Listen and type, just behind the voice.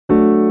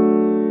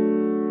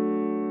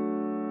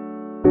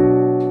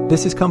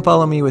This is Come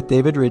Follow Me with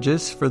David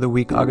Ridges for the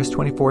week August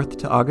 24th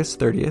to August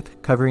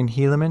 30th, covering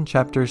Helaman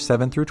chapters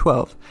 7 through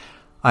 12.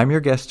 I'm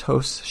your guest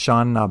host,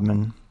 Sean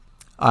Knobman.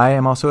 I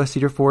am also a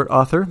Cedar Fort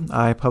author.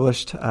 I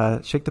published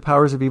Shake the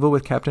Powers of Evil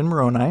with Captain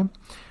Moroni,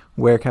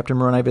 where Captain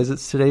Moroni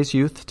visits today's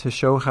youth to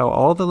show how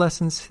all the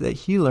lessons that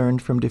he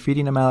learned from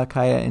defeating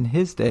Amalickiah in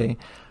his day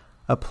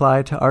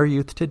apply to our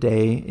youth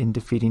today in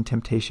defeating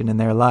temptation in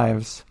their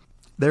lives.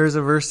 There is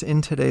a verse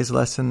in today's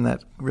lesson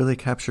that really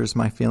captures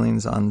my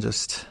feelings on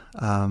just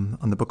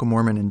on the Book of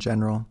Mormon in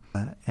general,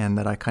 and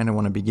that I kind of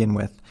want to begin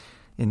with.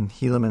 In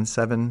Helaman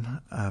 7,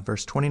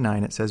 verse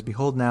 29, it says,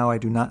 "Behold, now I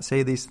do not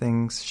say these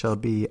things shall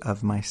be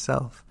of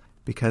myself,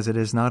 because it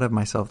is not of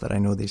myself that I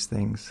know these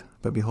things.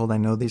 But behold, I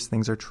know these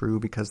things are true,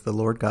 because the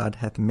Lord God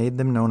hath made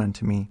them known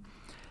unto me.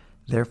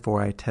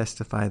 Therefore I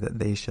testify that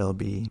they shall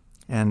be."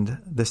 And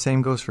the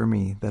same goes for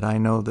me, that I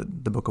know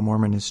that the Book of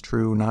Mormon is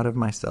true, not of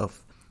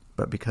myself,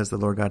 but because the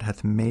Lord God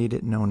hath made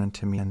it known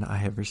unto me, and I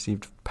have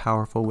received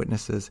powerful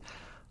witnesses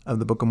of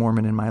the Book of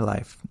Mormon in my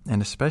life,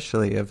 and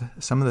especially of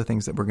some of the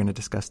things that we're going to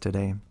discuss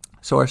today.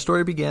 So our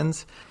story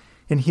begins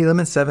in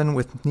Helaman 7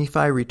 with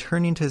Nephi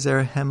returning to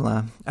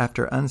Zarahemla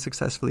after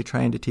unsuccessfully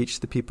trying to teach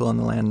the people in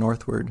the land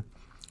northward.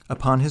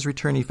 Upon his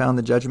return, he found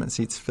the judgment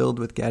seats filled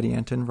with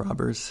Gadianton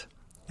robbers,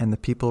 and the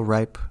people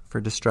ripe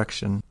for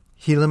destruction.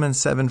 Helaman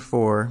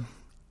 7:4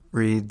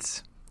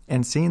 reads,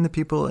 "And seeing the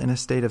people in a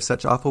state of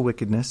such awful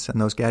wickedness,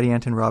 and those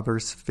Gadianton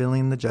robbers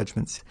filling the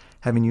judgments,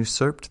 having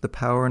usurped the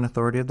power and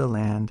authority of the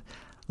land,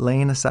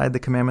 laying aside the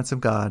commandments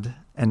of God,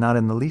 and not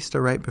in the least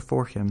aright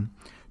before him,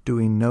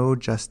 doing no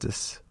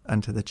justice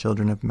unto the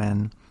children of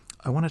men."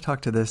 I want to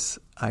talk to this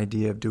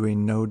idea of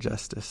doing no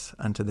justice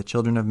unto the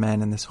children of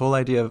men, and this whole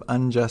idea of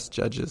unjust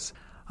judges.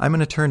 I'm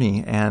an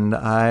attorney, and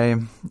I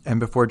am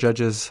before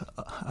judges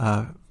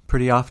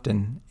pretty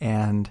often,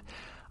 and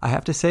I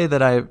have to say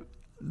that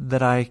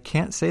I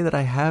can't say that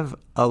I have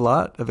a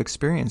lot of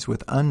experience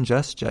with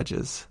unjust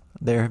judges.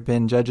 There have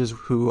been judges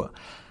who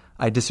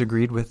I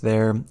disagreed with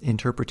their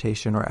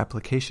interpretation or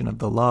application of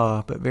the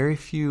law, but very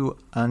few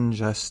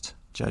unjust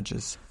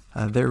judges.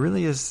 There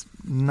really is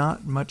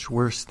not much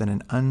worse than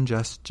an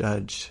unjust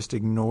judge. Just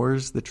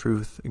ignores the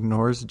truth,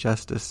 ignores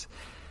justice,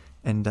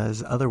 and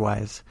does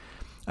otherwise.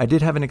 I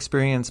did have an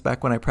experience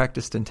back when I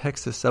practiced in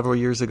Texas several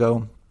years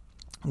ago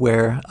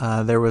where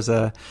there was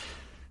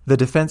the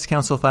defense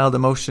counsel filed a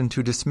motion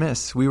to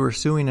dismiss. We were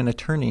suing an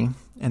attorney,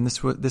 and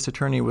this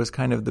attorney was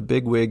kind of the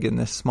bigwig in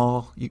this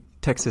small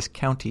Texas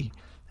county.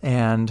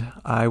 And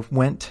I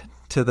went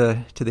to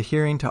the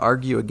hearing to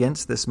argue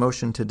against this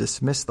motion to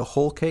dismiss the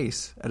whole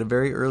case at a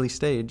very early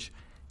stage,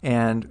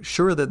 and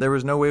sure that there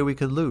was no way we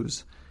could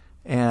lose.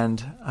 And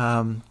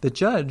the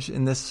judge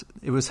in this,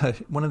 it was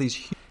one of these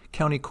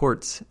county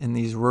courts in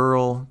these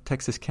rural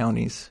Texas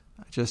counties.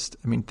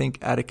 Think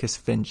Atticus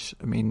Finch.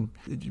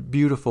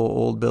 Beautiful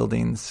old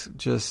buildings,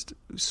 just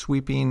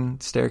sweeping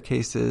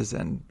staircases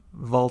and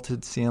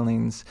vaulted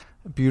ceilings,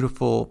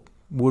 beautiful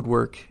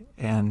woodwork.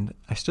 And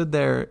I stood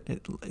there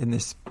in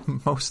this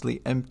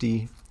mostly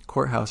empty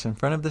courthouse in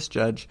front of this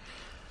judge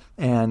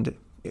and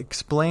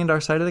explained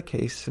our side of the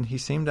case, and he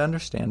seemed to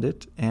understand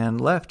it and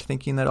left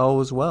thinking that all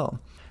was well.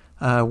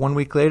 1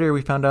 week later,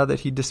 we found out that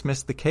he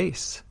dismissed the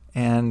case.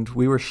 And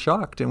we were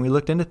shocked, and we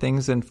looked into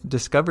things and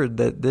discovered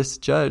that this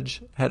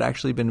judge had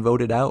actually been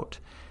voted out,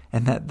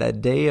 and that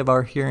day of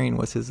our hearing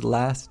was his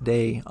last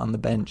day on the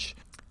bench,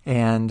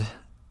 and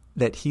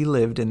that he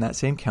lived in that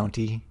same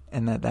county,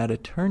 and that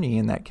attorney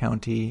in that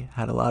county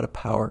had a lot of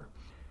power.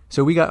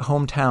 So we got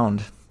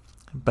hometowned,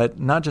 but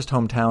not just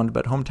hometowned,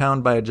 but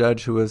hometowned by a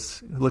judge who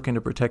was looking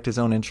to protect his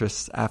own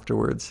interests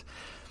afterwards.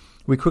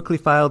 We quickly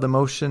filed a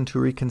motion to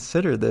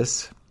reconsider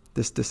this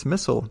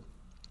dismissal.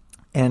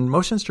 And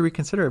motions to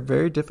reconsider are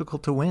very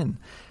difficult to win.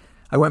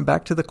 I went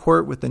back to the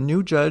court with the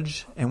new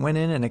judge and went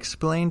in and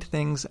explained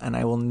things, and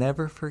I will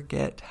never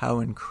forget how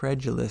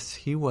incredulous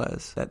he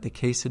was that the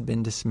case had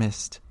been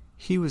dismissed.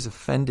 He was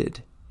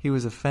offended. He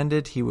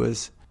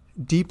was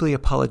deeply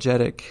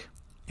apologetic,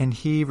 and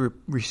he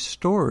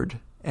restored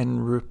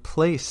and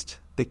replaced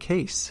the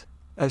case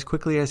as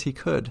quickly as he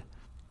could.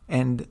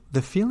 And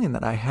the feeling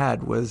that I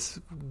had was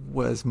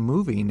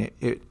moving.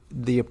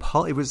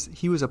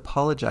 He was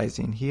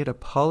apologizing. He had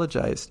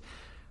apologized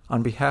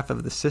on behalf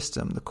of the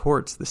system, the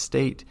courts, the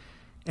state,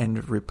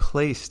 and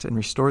replaced and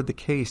restored the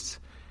case.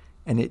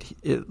 And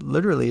it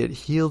literally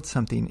healed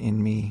something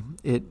in me.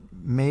 It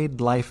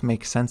made life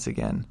make sense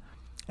again.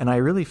 And I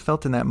really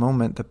felt in that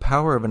moment the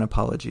power of an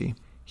apology.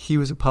 He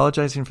was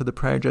apologizing for the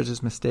prior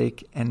judge's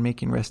mistake and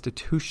making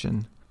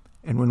restitution.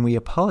 And when we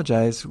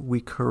apologize,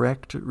 we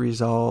correct,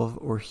 resolve,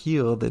 or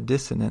heal the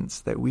dissonance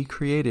that we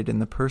created in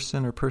the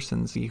person or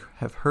persons we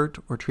have hurt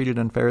or treated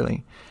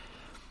unfairly.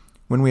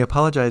 When we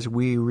apologize,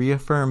 we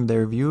reaffirm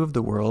their view of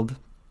the world,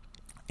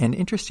 and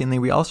interestingly,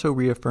 we also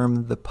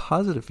reaffirm the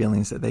positive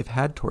feelings that they've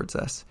had towards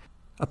us.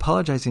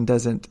 Apologizing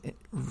doesn't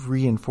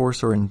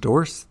reinforce or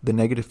endorse the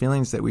negative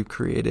feelings that we've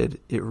created.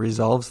 It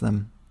resolves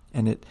them,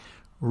 and it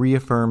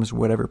reaffirms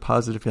whatever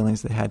positive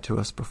feelings they had to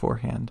us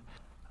beforehand.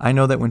 I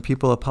know that when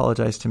people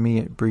apologize to me,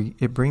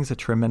 it brings a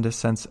tremendous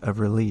sense of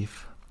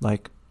relief.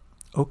 Like,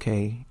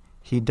 okay,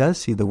 he does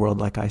see the world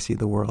like I see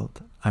the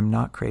world. I'm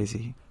not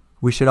crazy.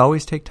 We should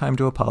always take time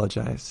to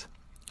apologize.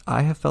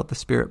 I have felt the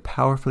Spirit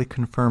powerfully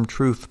confirm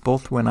truth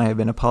both when I have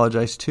been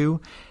apologized to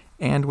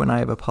and when I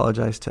have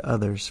apologized to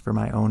others for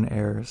my own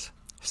errors.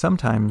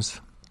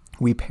 Sometimes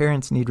we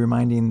parents need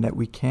reminding that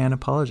we can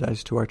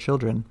apologize to our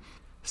children.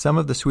 Some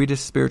of the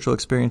sweetest spiritual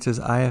experiences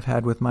I have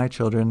had with my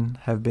children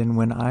have been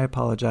when I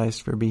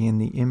apologized for being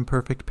the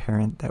imperfect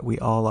parent that we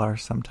all are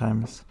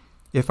sometimes.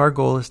 If our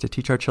goal is to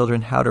teach our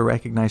children how to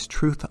recognize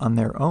truth on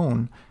their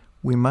own,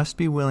 we must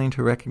be willing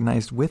to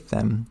recognize with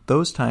them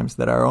those times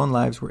that our own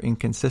lives were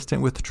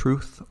inconsistent with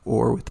truth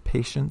or with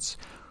patience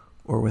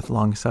or with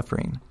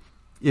long-suffering.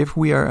 If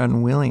we are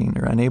unwilling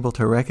or unable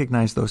to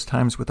recognize those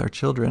times with our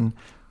children,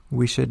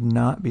 we should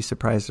not be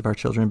surprised if our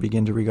children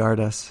begin to regard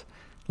us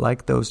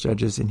like those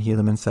judges in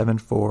Helaman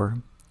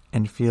 7:4,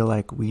 and feel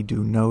like we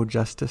do no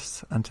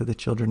justice unto the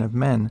children of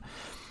men.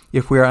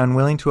 If we are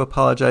unwilling to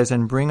apologize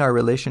and bring our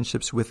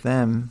relationships with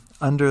them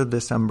under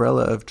this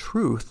umbrella of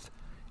truth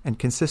and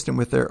consistent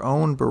with their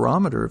own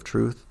barometer of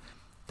truth,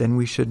 then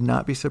we should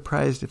not be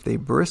surprised if they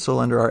bristle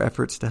under our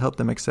efforts to help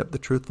them accept the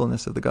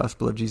truthfulness of the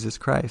gospel of Jesus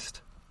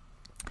Christ.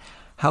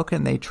 How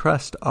can they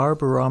trust our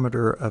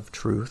barometer of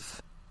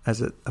truth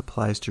as it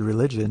applies to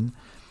religion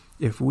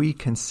if we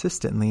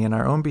consistently in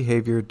our own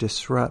behavior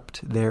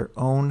disrupt their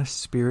own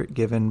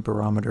Spirit-given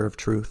barometer of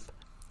truth?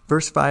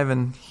 Verse 5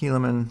 in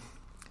Helaman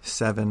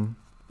 7,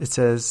 it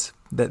says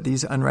that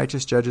these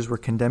unrighteous judges were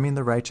condemning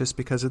the righteous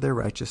because of their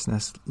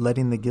righteousness,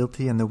 letting the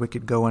guilty and the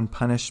wicked go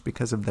unpunished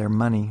because of their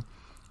money,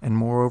 and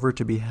moreover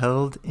to be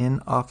held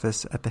in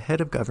office at the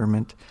head of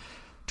government,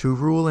 to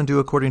rule and do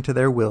according to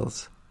their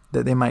wills,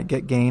 that they might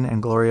get gain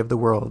and glory of the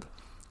world,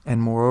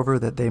 and moreover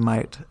that they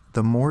might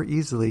the more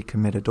easily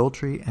commit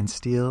adultery and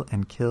steal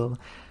and kill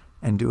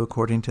and do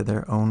according to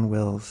their own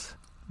wills.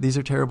 These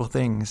are terrible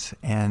things,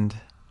 and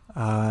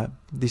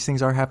these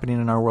things are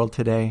happening in our world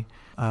today,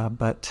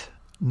 but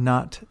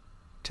not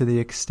to the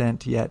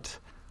extent yet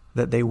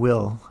that they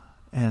will.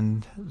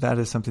 And that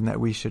is something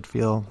that we should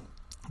feel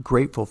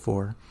grateful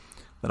for.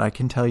 That I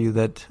can tell you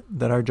that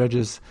our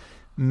judges,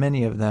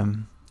 many of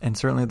them, and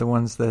certainly the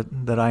ones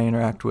that I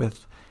interact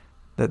with,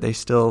 that they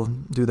still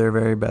do their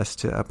very best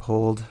to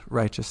uphold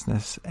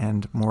righteousness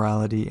and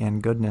morality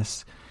and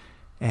goodness.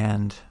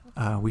 And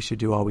we should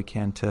do all we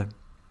can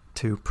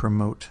to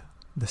promote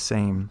the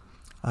same.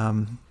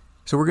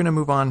 So we're going to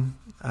move on,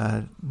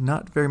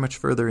 not very much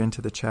further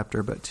into the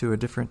chapter, but to a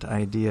different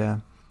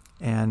idea.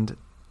 And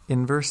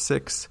in verse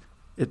 6,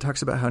 it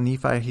talks about how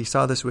Nephi, he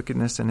saw this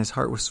wickedness, and his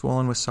heart was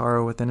swollen with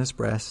sorrow within his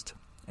breast,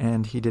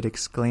 and he did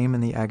exclaim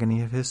in the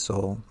agony of his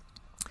soul,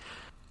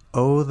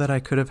 "Oh, that I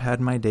could have had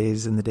my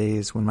days in the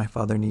days when my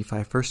father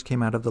Nephi first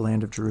came out of the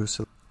land of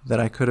Jerusalem, that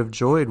I could have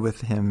joyed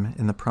with him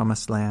in the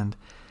promised land.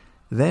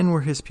 Then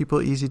were his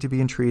people easy to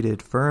be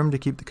entreated, firm to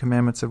keep the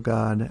commandments of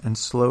God, and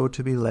slow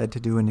to be led to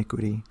do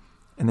iniquity.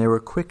 And they were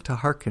quick to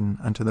hearken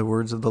unto the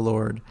words of the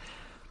Lord.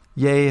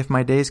 Yea, if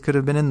my days could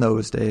have been in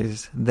those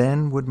days,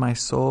 then would my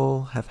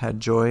soul have had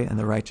joy in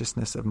the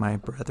righteousness of my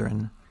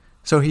brethren."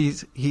 So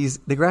he's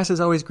the grass is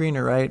always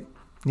greener, right?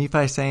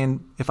 Nephi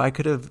saying, if I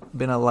could have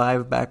been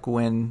alive back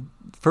when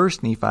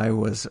first Nephi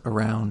was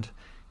around,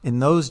 in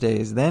those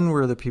days, then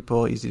were the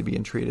people easy to be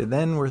entreated,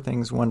 then were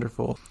things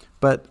wonderful.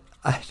 But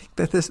I think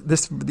that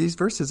these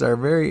verses are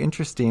very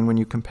interesting when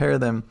you compare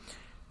them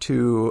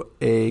to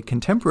a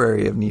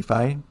contemporary of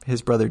Nephi,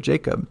 his brother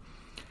Jacob.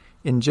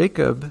 In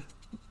Jacob,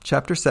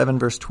 chapter 7,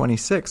 verse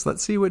 26,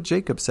 let's see what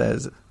Jacob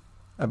says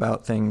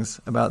about things,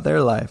 about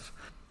their life.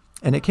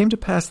 "And it came to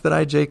pass that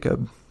I,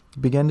 Jacob,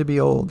 began to be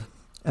old,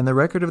 and the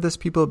record of this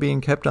people being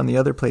kept on the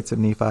other plates of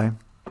Nephi.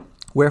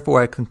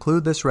 Wherefore I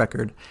conclude this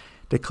record,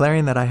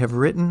 declaring that I have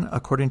written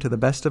according to the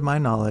best of my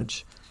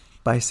knowledge,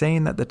 by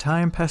saying that the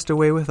time passed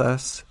away with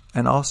us,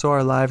 and also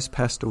our lives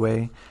passed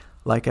away,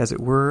 like as it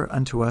were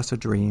unto us a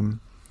dream,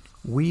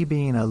 we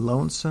being a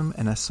lonesome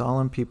and a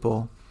solemn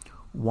people,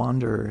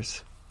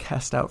 wanderers,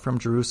 cast out from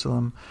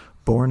Jerusalem,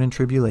 born in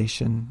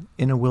tribulation,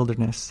 in a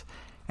wilderness,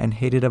 and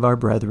hated of our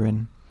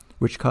brethren,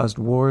 which caused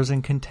wars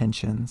and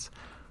contentions,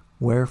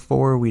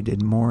 wherefore we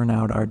did mourn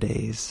out our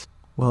days."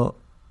 Well,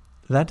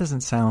 that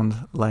doesn't sound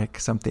like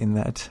something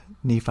that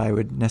Nephi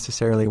would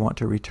necessarily want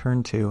to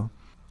return to.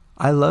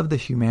 I love the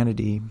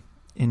humanity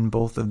in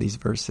both of these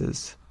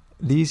verses.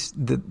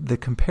 The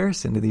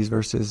comparison to these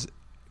verses,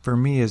 for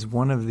me, is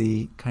one of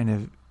the kind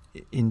of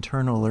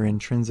internal or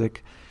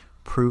intrinsic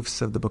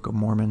proofs of the Book of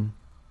Mormon.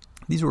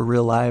 These were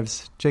real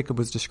lives. Jacob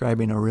was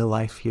describing a real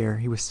life here.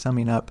 He was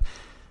summing up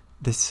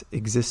this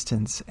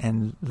existence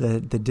and the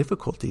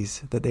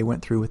difficulties that they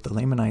went through with the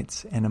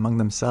Lamanites and among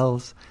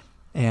themselves.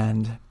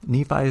 And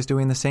Nephi is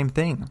doing the same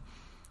thing.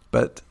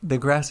 But the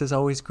grass is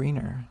always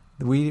greener.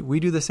 We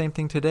do the same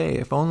thing today.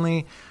 If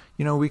only,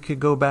 we could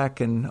go back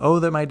and,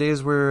 that my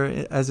days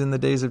were as in the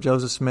days of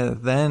Joseph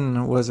Smith.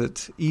 Then was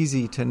it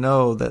easy to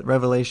know that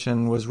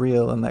revelation was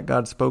real and that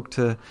God spoke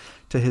to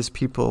his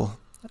people.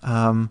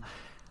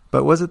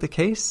 But was it the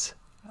case?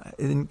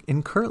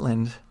 in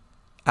Kirtland,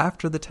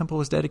 after the temple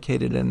was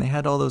dedicated and they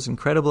had all those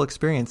incredible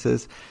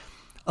experiences,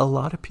 a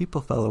lot of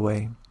people fell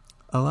away.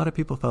 A lot of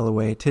people fell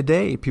away.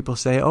 Today, people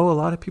say, a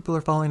lot of people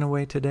are falling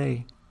away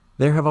today.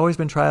 There have always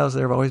been trials,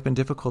 there have always been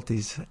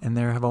difficulties, and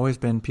there have always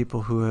been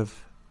people who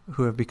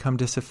have become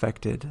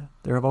disaffected.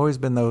 There have always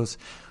been those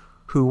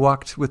who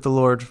walked with the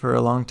Lord for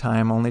a long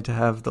time, only to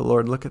have the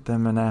Lord look at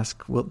them and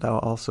ask, wilt thou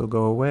also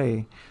go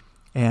away?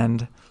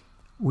 And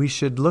we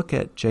should look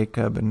at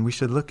Jacob and we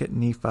should look at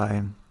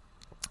Nephi,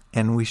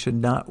 and we should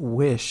not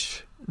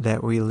wish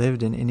that we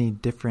lived in any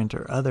different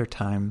or other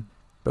time,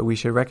 but we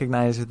should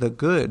recognize the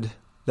good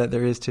that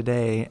there is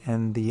today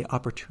and the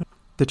opportunity.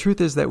 The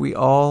truth is that we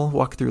all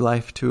walk through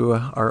life to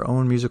our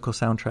own musical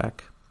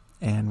soundtrack,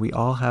 and we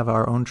all have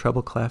our own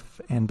treble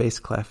clef and bass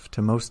clef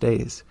to most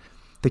days.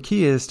 The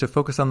key is to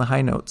focus on the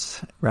high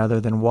notes rather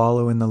than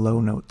wallow in the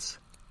low notes.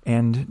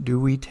 And do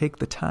we take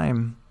the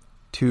time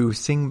to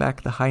sing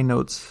back the high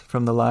notes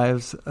from the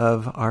lives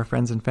of our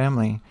friends and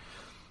family?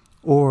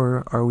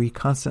 Or are we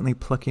constantly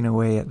plucking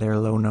away at their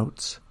low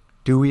notes?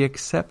 Do we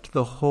accept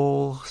the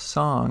whole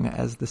song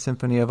as the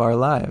symphony of our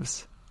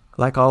lives?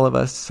 Like all of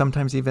us,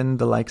 sometimes even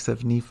the likes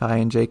of Nephi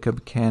and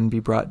Jacob can be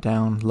brought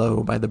down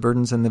low by the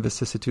burdens and the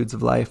vicissitudes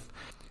of life.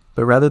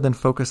 But rather than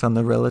focus on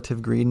the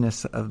relative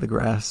greenness of the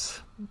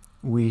grass,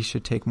 we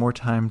should take more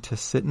time to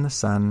sit in the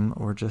sun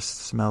or just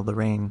smell the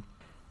rain.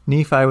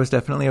 Nephi was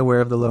definitely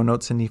aware of the low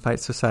notes in Nephite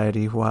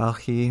society while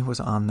he was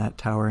on that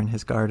tower in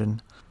his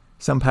garden.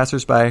 Some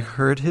passersby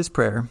heard his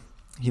prayer.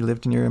 He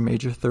lived near a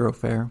major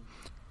thoroughfare,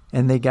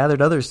 and they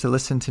gathered others to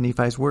listen to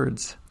Nephi's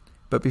words.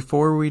 But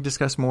before we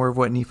discuss more of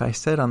what Nephi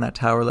said on that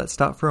tower, let's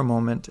stop for a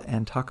moment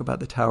and talk about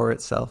the tower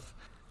itself.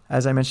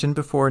 As I mentioned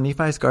before,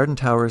 Nephi's garden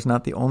tower is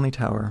not the only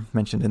tower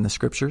mentioned in the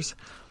scriptures.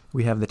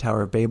 We have the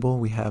Tower of Babel,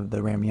 we have the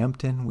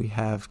Rameumptom, we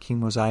have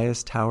King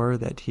Mosiah's tower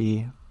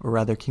King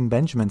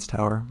Benjamin's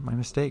tower,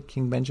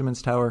 King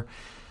Benjamin's tower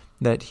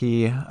that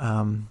he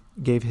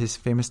gave his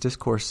famous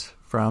discourse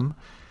from.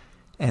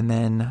 And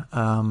then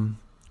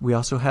we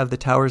also have the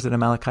towers that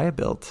Amalickiah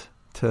built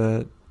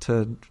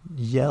to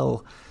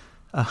yell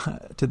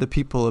to the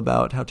people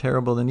about how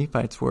terrible the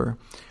Nephites were.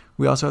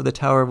 We also have the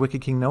Tower of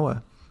Wicked King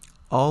Noah.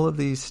 All of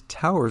these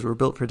towers were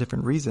built for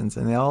different reasons,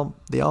 and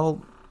they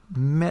all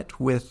met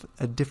with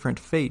a different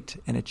fate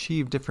and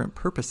achieved different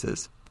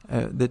purposes.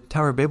 The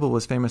Tower of Babel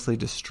was famously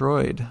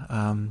destroyed.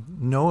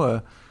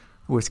 Noah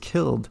was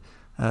killed.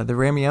 The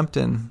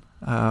Rameumptom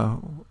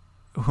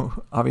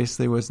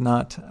obviously was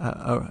not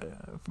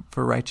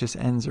for righteous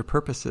ends or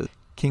purposes.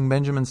 King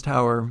Benjamin's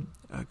tower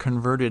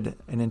converted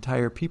an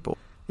entire people.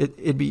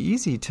 It'd be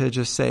easy to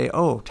just say,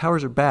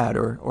 towers are bad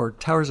or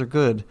towers are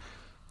good.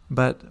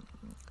 But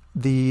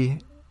the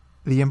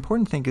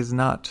important thing is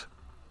not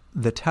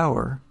the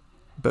tower,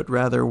 but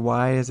rather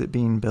why is it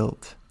being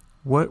built?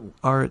 What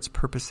are its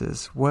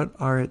purposes? What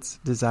are its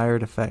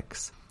desired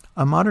effects?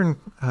 A modern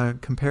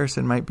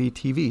comparison might be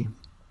TV.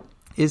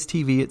 Is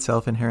TV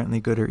itself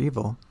inherently good or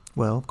evil?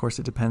 Well, of course,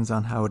 it depends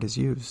on how it is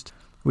used.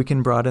 We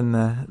can broaden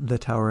the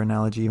tower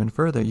analogy even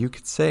further. You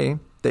could say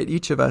that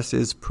each of us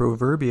is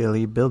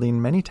proverbially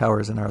building many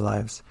towers in our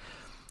lives.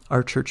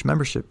 Our church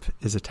membership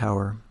is a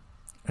tower,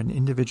 an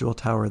individual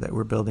tower that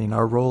we're building.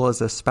 Our role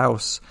as a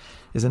spouse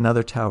is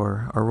another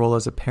tower. Our role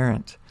as a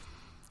parent,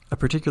 a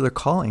particular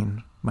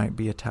calling might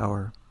be a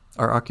tower.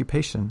 Our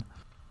occupation.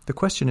 The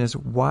question is,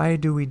 why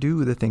do we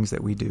do the things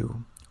that we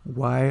do?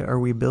 Why are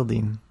we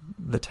building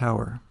the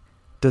tower?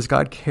 Does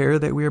God care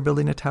that we are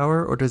building a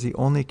tower, or does he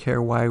only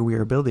care why we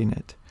are building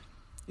it?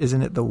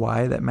 Isn't it the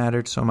why that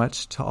mattered so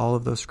much to all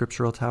of those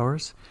scriptural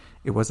towers?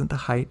 It wasn't the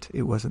height,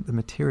 it wasn't the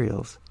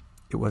materials,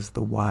 it was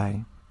the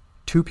why.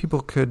 Two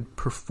people could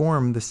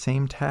perform the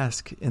same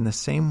task in the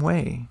same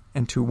way,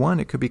 and to one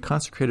it could be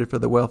consecrated for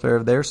the welfare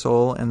of their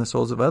soul and the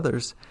souls of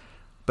others,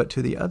 but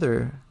to the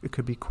other it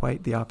could be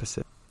quite the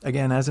opposite.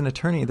 Again, as an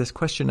attorney, this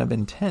question of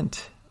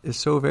intent is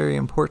so very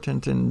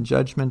important in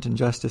judgment and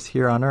justice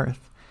here on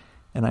earth.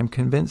 And I'm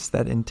convinced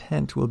that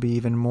intent will be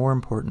even more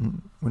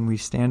important when we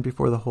stand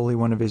before the Holy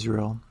One of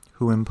Israel,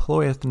 who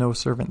employeth no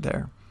servant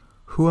there.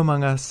 Who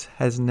among us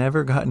has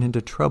never gotten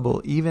into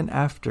trouble even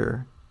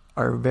after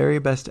our very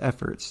best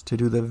efforts to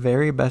do the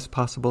very best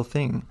possible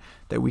thing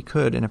that we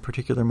could in a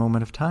particular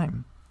moment of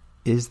time?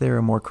 Is there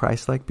a more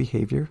Christ-like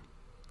behavior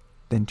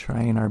than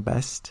trying our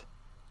best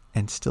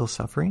and still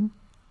suffering?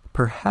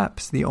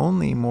 Perhaps the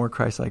only more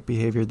Christ-like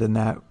behavior than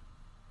that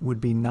would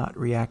be not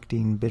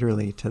reacting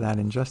bitterly to that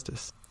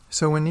injustice.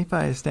 So when Nephi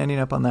is standing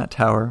up on that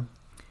tower,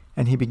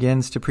 and he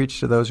begins to preach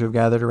to those who have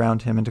gathered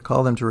around him and to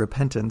call them to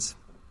repentance,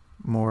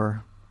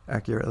 more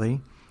accurately,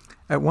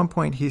 at one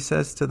point he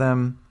says to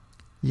them,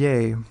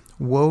 Yea,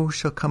 woe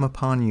shall come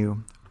upon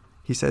you.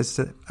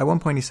 At one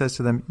point he says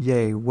to them,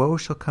 Yea, woe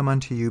shall come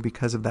unto you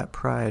because of that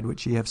pride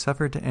which ye have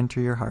suffered to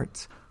enter your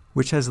hearts,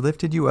 which has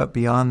lifted you up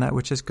beyond that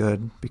which is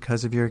good,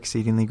 because of your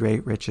exceedingly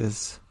great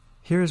riches.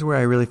 Here's where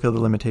I really feel the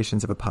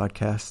limitations of a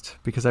podcast,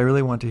 because I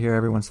really want to hear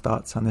everyone's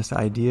thoughts on this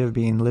idea of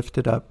being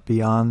lifted up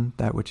beyond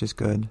that which is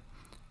good.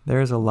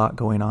 There is a lot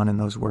going on in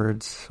those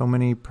words, so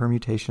many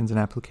permutations and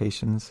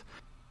applications.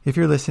 If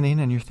you're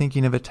listening and you're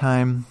thinking of a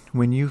time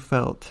when you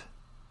felt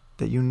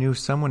that you knew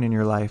someone in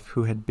your life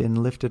who had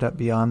been lifted up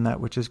beyond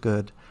that which is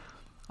good,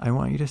 I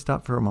want you to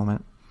stop for a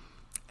moment.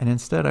 And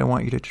instead, I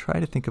want you to try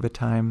to think of a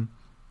time,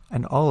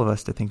 and all of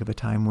us to think of a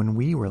time when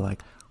we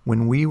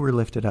were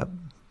lifted up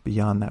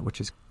beyond that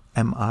which is good.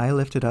 Am I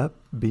lifted up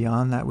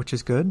beyond that which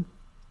is good?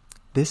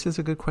 This is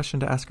a good question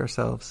to ask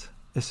ourselves,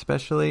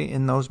 especially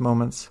in those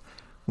moments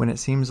when it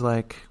seems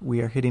like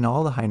we are hitting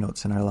all the high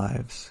notes in our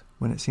lives,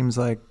 when it seems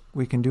like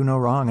we can do no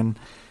wrong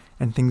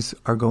and things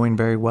are going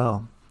very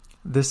well.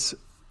 This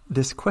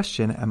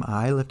question, am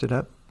I lifted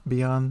up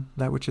beyond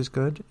that which is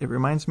good? It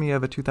reminds me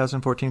of a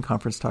 2014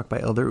 conference talk by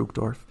Elder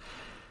Uchtdorf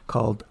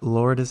called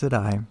Lord, Is It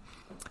I?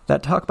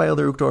 That talk by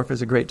Elder Uchtdorf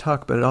is a great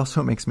talk, but it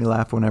also makes me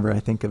laugh whenever I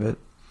think of it.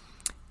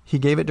 He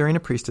gave it during a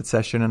priesthood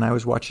session, and I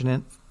was watching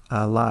it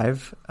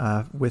live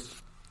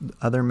with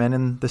other men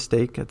in the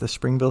stake at the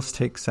Springville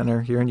Stake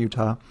Center here in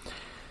Utah.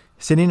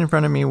 Sitting in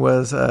front of me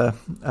was a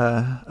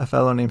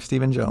fellow named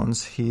Stephen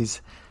Jones.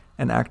 He's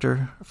the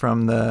actor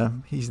from the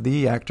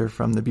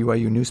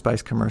BYU New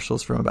Spice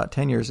commercials from about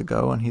 10 years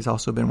ago, and he's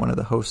also been one of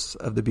the hosts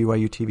of the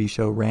BYU TV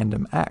show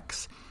Random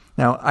Acts.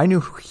 Now, I knew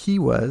who he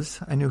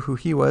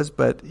was,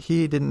 but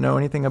he didn't know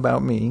anything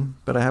about me,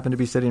 but I happened to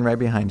be sitting right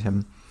behind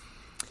him.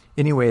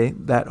 Anyway,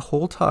 that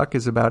whole talk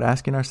is about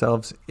asking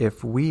ourselves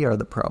if we are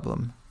the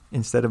problem,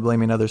 instead of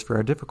blaming others for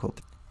our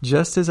difficulty.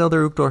 Just as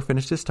Elder Uchtdorf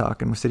finished his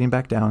talk and was sitting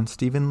back down,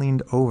 Stephen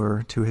leaned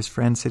over to his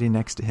friend sitting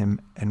next to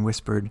him and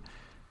whispered,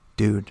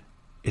 "Dude,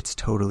 it's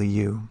totally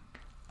you."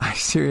 I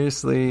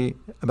seriously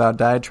about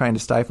died trying to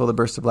stifle the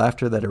burst of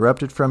laughter that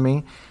erupted from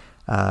me.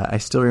 I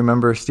still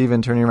remember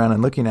Stephen turning around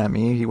and looking at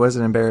me. He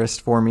wasn't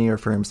embarrassed for me or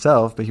for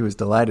himself, but he was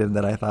delighted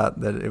that I thought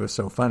that it was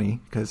so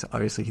funny, because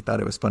obviously he thought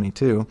it was funny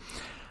too.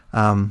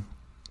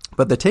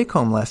 But the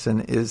take-home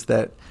lesson is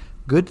that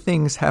good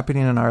things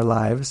happening in our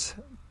lives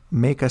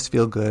make us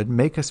feel good,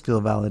 make us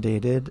feel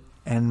validated,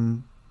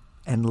 and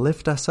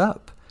lift us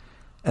up.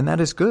 And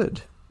that is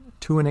good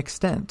to an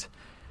extent.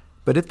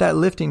 But if that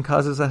lifting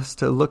causes us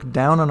to look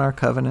down on our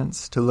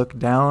covenants, to look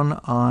down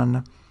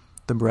on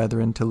the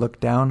brethren, to look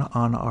down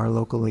on our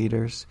local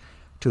leaders,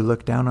 to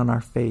look down on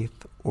our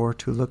faith, or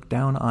to look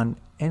down on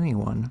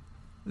anyone,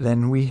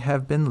 then we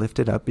have been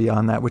lifted up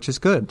beyond that which is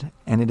good,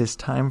 and it is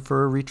time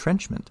for a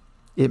retrenchment.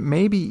 It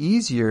may be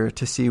easier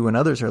to see when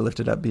others are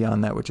lifted up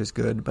beyond that which is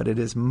good, but it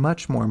is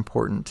much more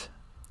important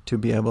to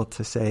be able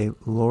to say,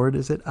 "Lord,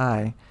 is it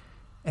I?"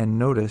 and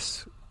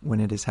notice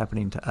when it is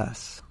happening to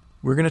us.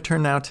 We're going to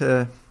turn now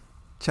to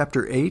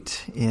chapter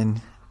 8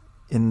 in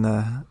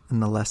the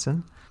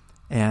lesson.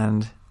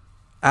 And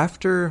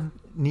after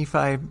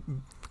Nephi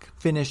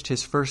finished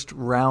his first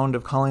round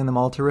of calling them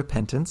all to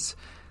repentance,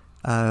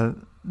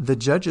 the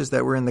judges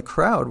that were in the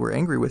crowd were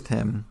angry with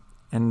him.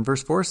 And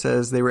verse 4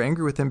 says, "They were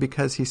angry with him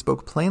because he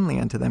spoke plainly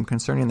unto them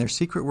concerning their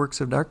secret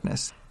works of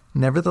darkness.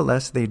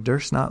 Nevertheless, they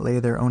durst not lay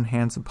their own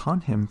hands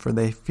upon him, for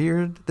they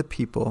feared the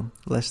people,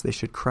 lest they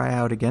should cry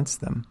out against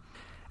them.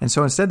 And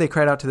so instead they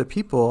cried out to the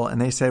people,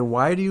 and they said,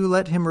 Why do you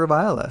let him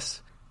revile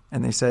us?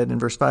 And they said in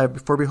verse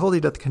 5, For behold,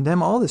 he doth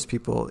condemn all this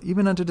people,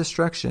 even unto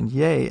destruction,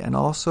 yea, and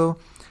also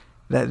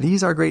that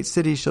these our great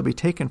cities shall be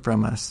taken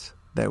from us,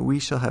 that we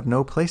shall have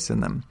no place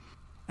in them.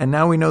 And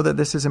now we know that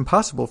this is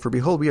impossible, for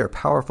behold, we are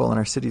powerful and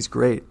our cities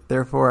great.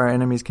 Therefore our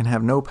enemies can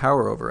have no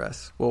power over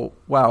us." Well,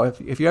 wow,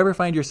 if you ever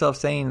find yourself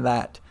saying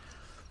that,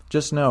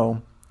 just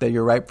know that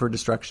you're ripe for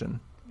destruction.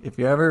 If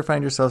you ever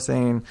find yourself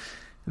saying,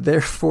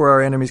 "Therefore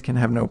our enemies can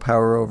have no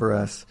power over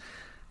us,"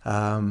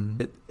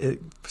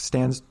 it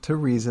stands to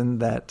reason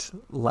that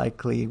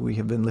likely we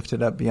have been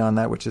lifted up beyond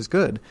that which is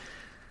good.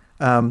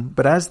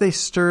 But as they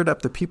stirred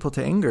up the people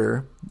to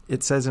anger,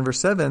 it says in verse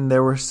 7,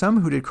 "There were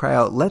some who did cry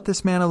out, Let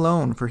this man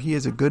alone, for he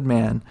is a good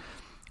man,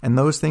 and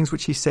those things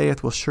which he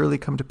saith will surely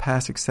come to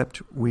pass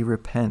except we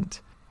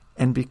repent."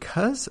 And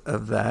because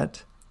of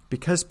that,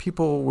 because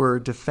people were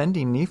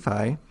defending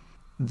Nephi,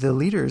 the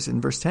leaders,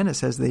 in verse 10 it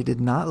says, they did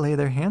not lay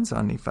their hands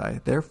on Nephi.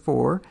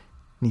 Therefore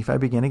Nephi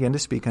began again to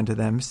speak unto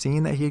them,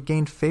 seeing that he had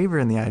gained favor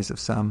in the eyes of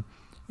some,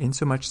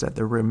 insomuch that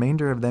the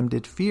remainder of them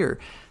did fear.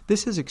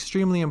 This is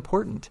extremely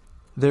important.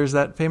 There's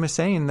that famous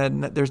saying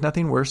that there's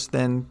nothing worse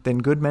than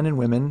good men and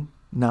women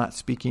not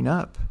speaking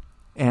up.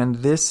 And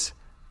this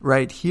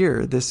right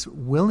here, this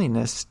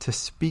willingness to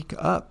speak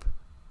up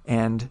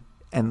and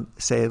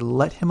say,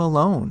 let him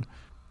alone,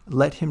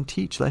 let him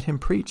teach, let him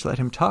preach, let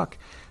him talk.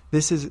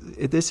 This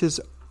is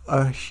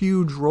a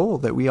huge role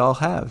that we all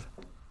have,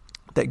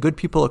 that good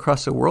people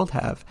across the world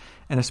have,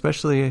 and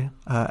especially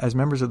as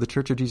members of the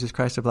Church of Jesus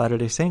Christ of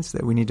Latter-day Saints,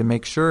 that we need to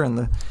make sure,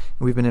 and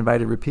we've been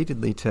invited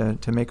repeatedly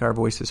to make our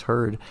voices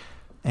heard.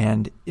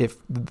 And if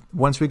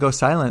once we go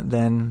silent,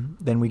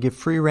 then we give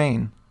free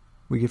rein.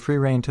 We give free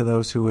rein to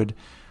those who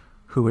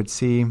would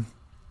see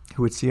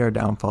our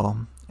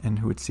downfall and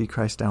who would see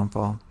Christ's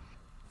downfall.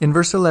 In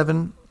verse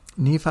 11,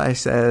 Nephi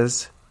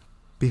says,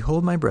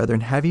 "Behold, my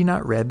brethren, have ye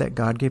not read that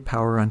God gave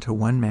power unto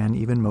one man,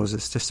 even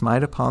Moses, to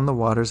smite upon the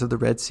waters of the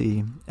Red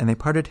Sea, and they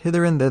parted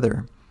hither and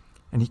thither?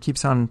 And he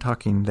keeps on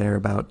talking there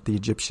about the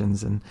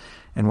Egyptians and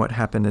what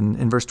happened. And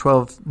in verse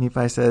 12,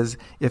 Nephi says,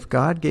 "If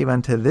God gave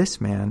unto this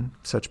man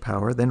such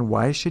power, then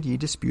why should ye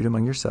dispute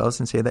among yourselves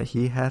and say that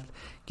he hath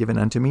given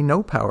unto me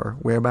no power,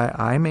 whereby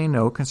I may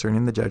know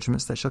concerning the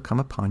judgments that shall come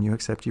upon you,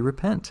 except ye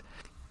repent?"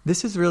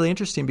 This is really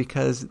interesting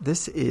because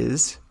this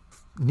is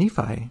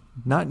Nephi,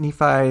 not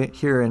Nephi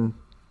here in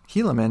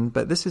Helaman,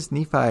 but this is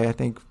Nephi, I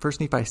think, 1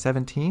 Nephi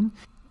 17.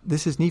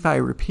 This is Nephi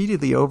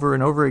repeatedly over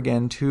and over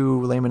again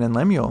to Laman and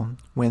Lemuel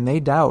when they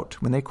doubt,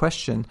 when they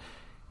question.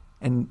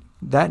 And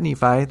that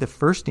Nephi, the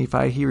first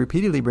Nephi, he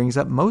repeatedly brings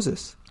up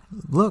Moses.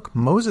 Look,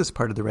 Moses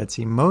parted the Red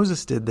Sea.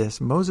 Moses did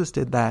this. Moses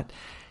did that.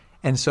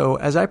 And so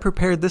as I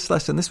prepared this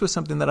lesson, this was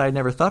something that I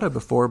never thought of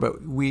before,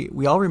 but we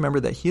all remember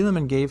that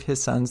Helaman gave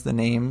his sons the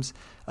names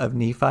of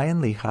Nephi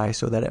and Lehi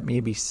so that it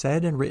may be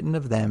said and written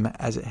of them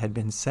as it had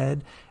been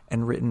said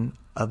and written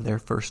of their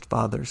first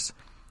fathers.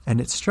 And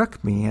it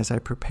struck me as I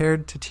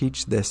prepared to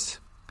teach this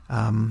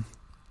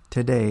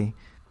today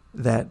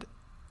that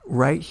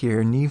right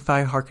here,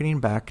 Nephi hearkening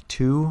back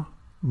to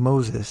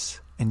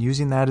Moses and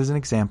using that as an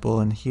example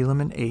in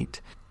Helaman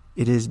 8,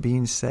 it is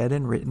being said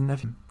and written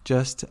of him,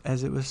 just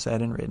as it was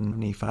said and written of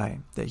Nephi,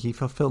 that he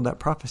fulfilled that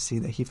prophecy,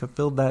 that he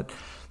fulfilled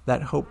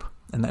that hope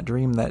and that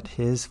dream that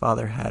his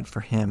father had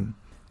for him.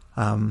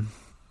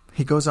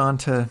 He goes on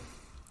to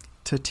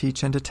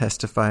teach and to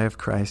testify of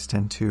Christ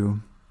and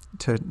to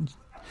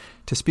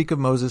speak of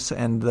Moses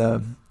and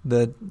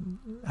the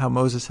how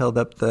Moses held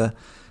up the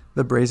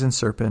brazen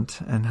serpent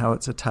and how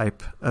it's a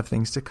type of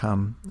things to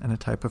come and a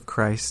type of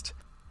Christ,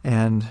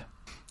 and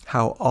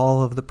how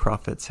all of the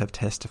prophets have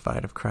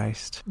testified of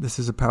Christ. This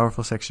is a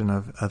powerful section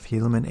of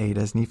Helaman 8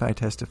 as Nephi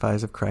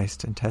testifies of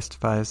Christ and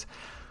testifies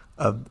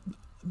of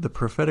the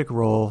prophetic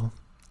role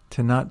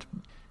to not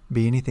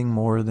be anything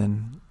more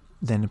than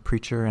a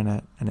preacher and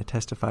a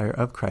testifier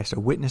of Christ, a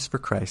witness for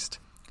Christ.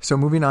 So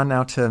moving on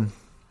now to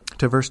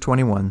verse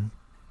 21,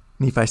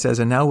 Nephi says,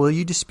 "And now will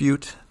ye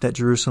dispute that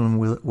Jerusalem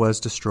was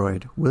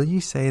destroyed? Will ye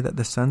say that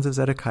the sons of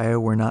Zedekiah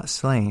were not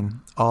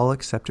slain, all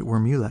except it were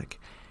Mulek?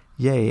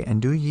 Yea,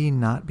 and do ye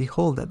not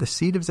behold that the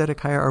seed of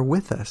Zedekiah are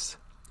with us,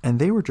 and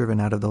they were driven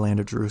out of the land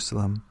of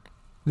Jerusalem?"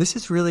 This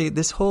is really,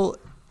 this whole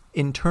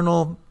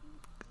internal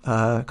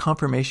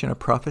confirmation of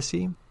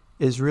prophecy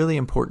is really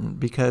important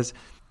because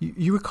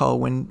you recall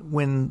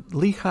when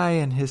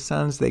Lehi and his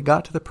sons, they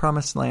got to the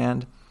promised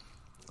land,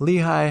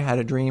 Lehi had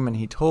a dream and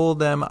he told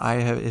them,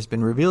 "It's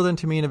been revealed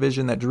unto me in a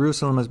vision that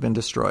Jerusalem has been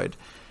destroyed."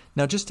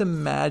 Now just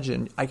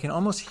imagine, I can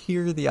almost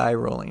hear the eye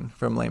rolling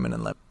from Laman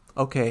and Lemuel.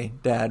 "Okay,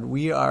 Dad,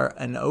 we are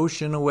an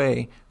ocean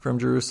away from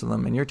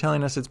Jerusalem and you're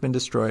telling us it's been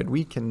destroyed.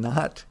 We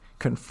cannot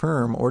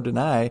confirm or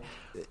deny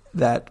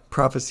that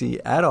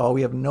prophecy at all.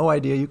 We have no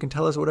idea. You can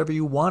tell us whatever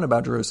you want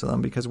about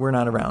Jerusalem because we're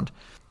not around."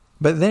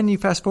 But then you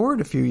fast forward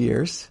a few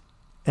years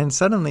and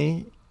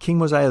suddenly King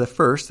Mosiah I, the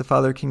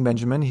father of King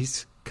Benjamin,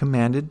 he's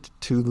commanded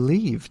to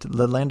leave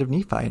the land of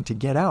Nephi and to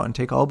get out and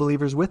take all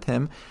believers with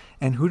him.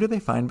 And who do they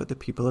find but the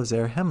people of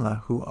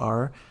Zarahemla, who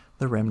are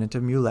the remnant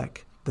of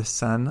Mulek, the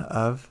son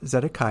of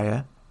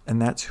Zedekiah.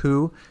 And that's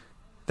who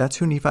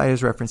Nephi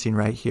is referencing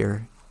right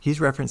here. He's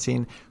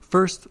referencing,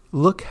 first,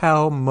 look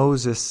how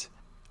Moses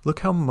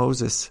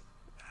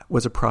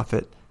was a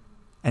prophet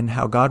and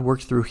how God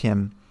worked through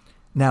him.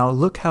 Now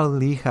look how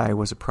Lehi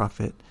was a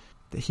prophet,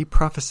 that he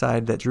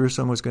prophesied that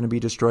Jerusalem was going to be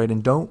destroyed.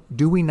 And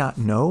do we not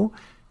know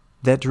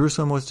that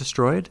Jerusalem was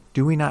destroyed?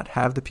 Do we not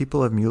have the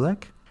people of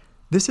Mulek?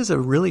 This is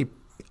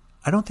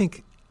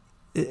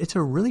it's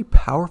a really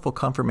powerful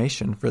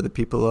confirmation for the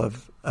people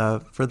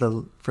for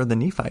the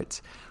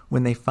Nephites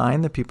when they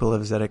find the people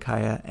of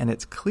Zedekiah, and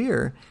it's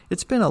clear.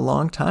 It's been a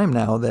long time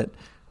now that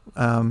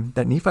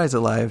Nephi's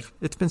alive.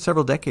 It's been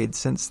several decades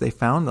since they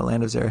found the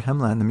land of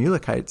Zarahemla and the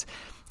Mulekites,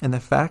 and the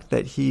fact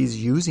that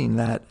he's using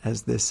that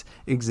as this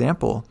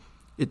example,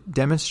 it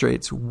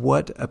demonstrates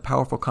what a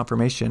powerful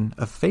confirmation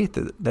of faith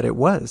that it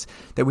was,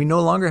 that we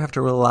no longer have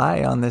to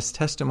rely on this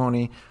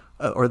testimony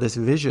or this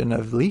vision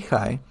of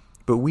Lehi,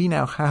 but we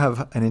now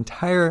have an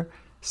entire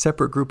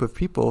separate group of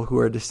people who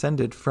are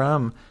descended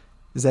from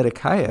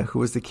Zedekiah, who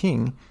was the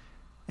king,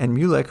 and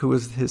Mulek, who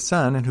was his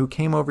son, and who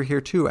came over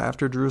here too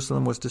after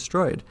Jerusalem was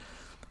destroyed.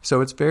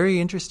 So it's very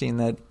interesting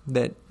that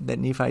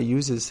Nephi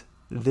uses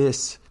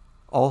this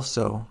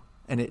also,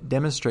 and it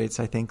demonstrates,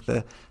 I think,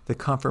 the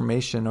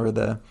confirmation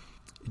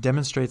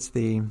demonstrates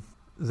the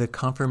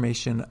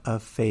confirmation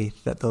of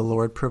faith that the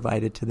Lord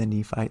provided to the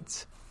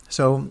Nephites.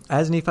 So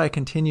as Nephi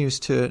continues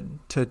to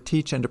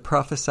teach and to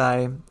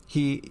prophesy,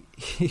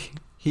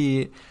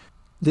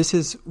 this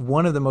is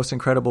one of the most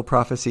incredible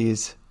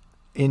prophecies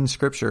in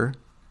Scripture,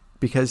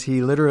 because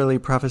he literally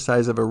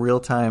prophesies of a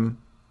real-time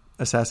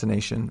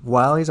assassination.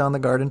 While he's on the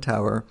garden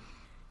tower,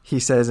 he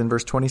says in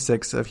verse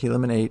 26 of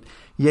Helaman 8,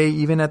 "Yea,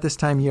 even at this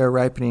time ye are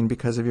ripening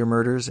because of your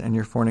murders and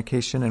your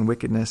fornication and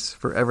wickedness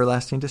for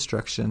everlasting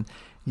destruction.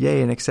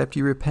 Yea, and except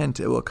ye repent,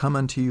 it will come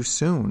unto you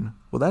soon."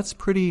 Well, that's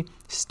pretty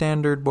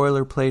standard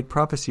boilerplate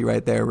prophecy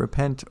right there.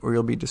 Repent or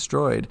you'll be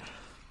destroyed.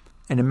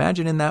 And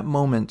imagine in that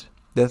moment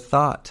the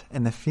thought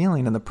and the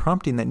feeling and the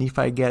prompting that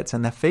Nephi gets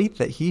and the faith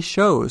that he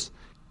shows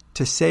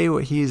to say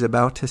what he is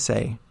about to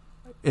say.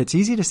 It's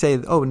easy to say,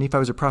 oh, Nephi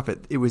was a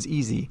prophet. It was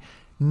easy.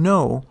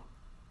 No,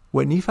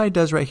 what Nephi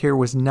does right here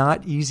was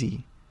not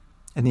easy.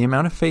 And the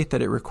amount of faith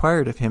that it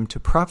required of him to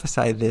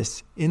prophesy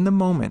this in the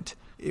moment,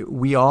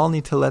 we all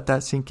need to let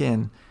that sink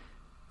in.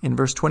 In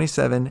verse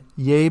 27,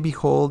 yea,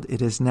 behold,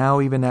 it is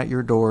now even at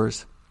your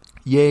doors.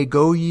 Yea,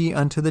 go ye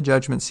unto the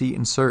judgment seat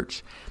and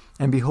search.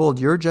 And behold,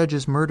 your judge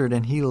is murdered,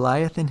 and he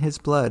lieth in his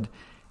blood,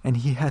 and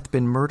he hath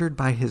been murdered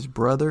by his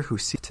brother who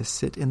seeks to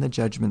sit in the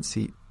judgment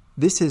seat.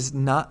 This is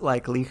not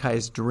like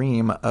Lehi's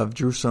dream of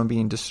Jerusalem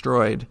being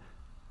destroyed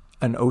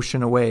an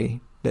ocean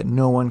away that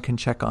no one can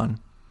check on.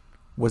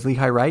 Was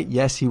Lehi right?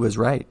 Yes, he was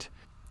right.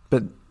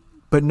 But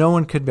no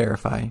one could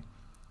verify.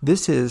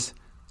 This is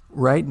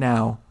right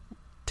now,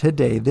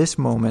 today, this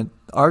moment,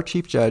 our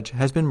chief judge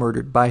has been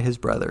murdered by his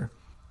brother.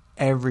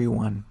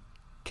 Everyone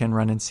can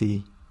run and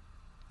see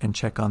and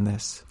check on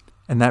this.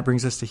 And that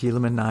brings us to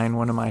Helaman 9,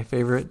 one of my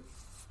favorite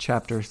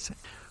chapters.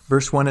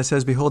 Verse 1, it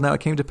says, behold, now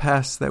it came to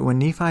pass that when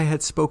Nephi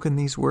had spoken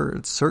these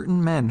words,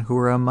 certain men who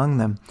were among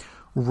them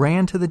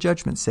ran to the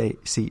judgment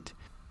seat.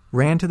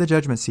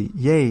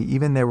 Yea,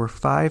 even there were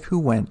 5 who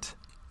went,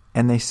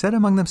 and they said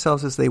among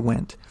themselves as they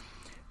went,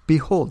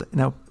 behold.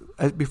 Now,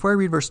 before I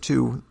read verse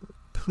 2,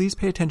 please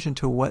pay attention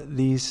to what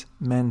these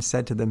men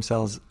said to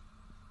themselves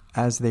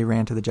as they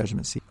ran to the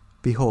judgment seat.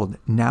 Behold,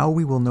 now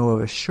we will know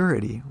of a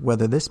surety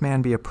whether this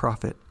man be a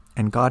prophet,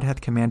 and God hath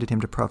commanded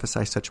him to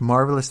prophesy such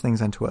marvelous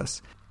things unto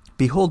us.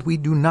 Behold, we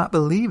do not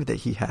believe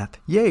that he hath.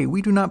 Yea,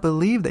 we do not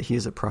believe that he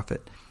is a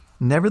prophet.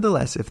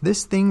 Nevertheless, if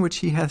this thing which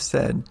he hath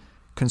said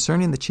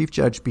concerning the chief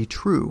judge be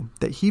true,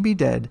 that he be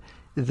dead,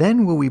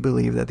 then will we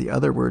believe that the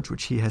other words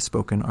which he has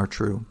spoken are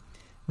true.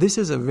 This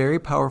is a very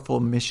powerful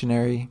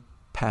missionary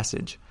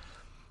passage,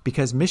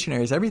 because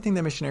missionaries, everything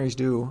that missionaries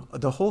do,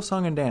 the whole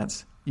song and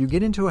dance, you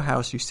get into a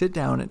house, you sit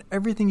down, and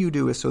everything you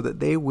do is so that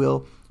they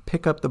will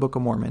pick up the Book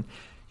of Mormon.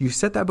 You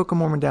set that Book of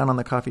Mormon down on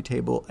the coffee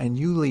table, and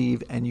you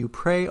leave, and you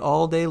pray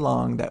all day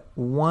long that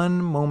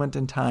one moment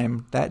in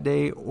time, that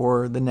day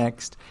or the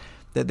next,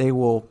 that they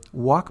will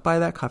walk by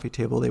that coffee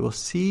table, they will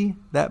see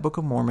that Book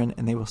of Mormon,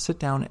 and they will sit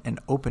down and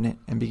open it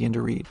and begin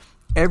to read.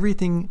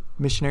 Everything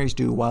missionaries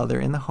do while they're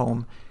in the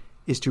home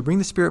is to bring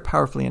the Spirit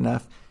powerfully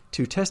enough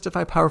to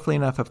testify powerfully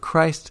enough of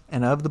Christ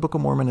and of the Book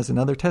of Mormon as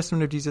another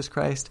testament of Jesus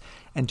Christ,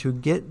 and to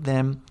get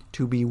them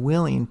to be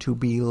willing to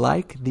be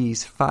like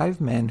these 5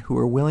 men who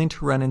are willing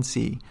to run and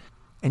see.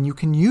 And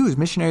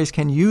missionaries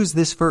can use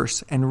this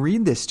verse and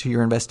read this to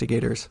your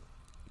investigators,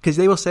 because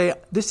they will say,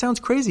 this sounds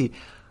crazy.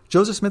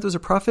 Joseph Smith was a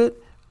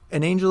prophet,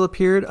 an angel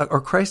appeared, or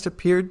Christ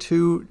appeared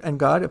to, and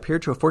God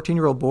appeared to a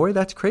 14-year-old boy.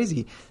 That's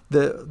crazy.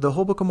 The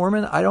whole Book of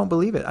Mormon, I don't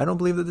believe it. I don't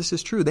believe that this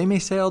is true. They may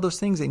say all those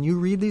things, and you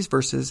read these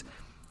verses,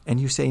 and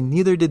you say,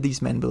 neither did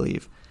these men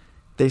believe.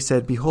 They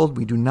said, behold,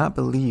 we do not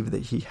believe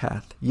that he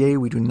hath. Yea,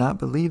 we do not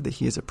believe that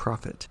he is a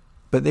prophet.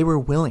 But they were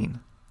willing.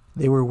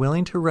 They were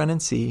willing to run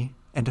and see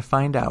and to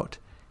find out.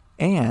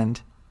 And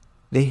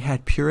they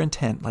had pure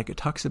intent, like it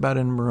talks about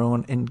in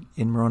Moroni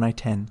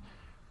 10,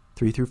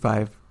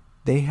 3-5.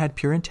 They had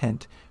pure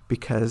intent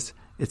because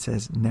it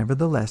says,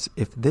 nevertheless,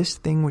 if this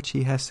thing which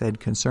he has said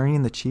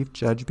concerning the chief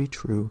judge be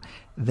true,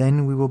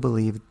 then we will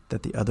believe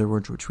that the other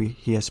words which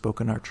he has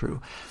spoken are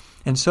true.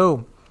 And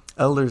so,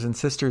 elders and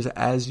sisters,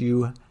 as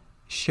you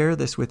share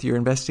this with your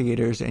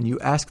investigators and you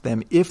ask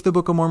them, if the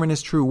Book of Mormon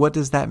is true, what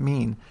does that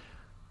mean?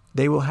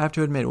 They will have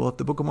to admit, well, if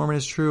the Book of Mormon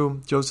is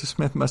true, Joseph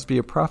Smith must be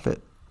a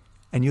prophet.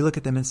 And you look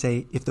at them and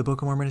say, if the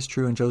Book of Mormon is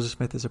true and Joseph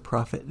Smith is a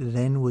prophet,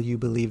 then will you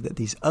believe that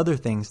these other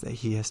things that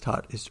he has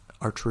taught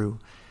are true?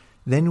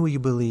 Then will you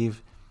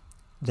believe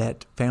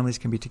that families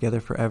can be together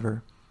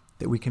forever,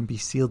 that we can be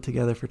sealed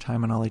together for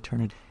time and all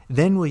eternity?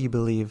 Then will you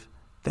believe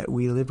that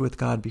we lived with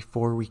God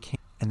before we came,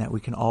 and that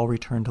we can all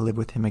return to live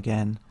with him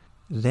again?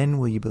 Then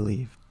will you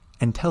believe?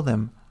 And tell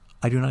them,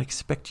 I do not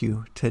expect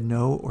you to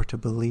know or to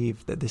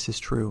believe that this is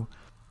true.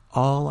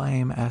 All I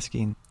am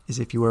asking is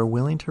if you are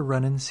willing to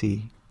run and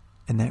see,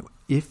 and that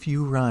if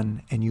you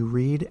run and you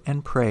read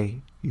and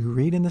pray, you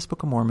read in this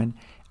Book of Mormon,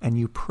 and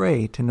you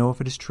pray to know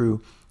if it is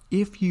true,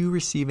 if you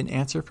receive an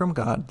answer from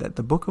God that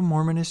the Book of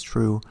Mormon is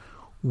true,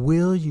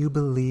 will you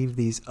believe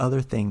these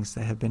other things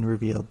that have been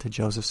revealed to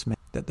Joseph Smith,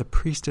 that the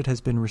priesthood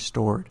has been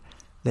restored,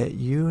 that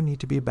you need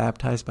to be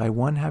baptized by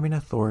one having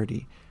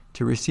authority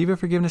to receive a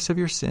forgiveness of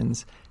your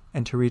sins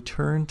and to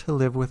return to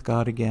live with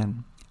God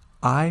again?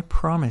 I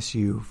promise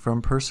you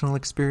from personal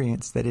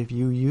experience that if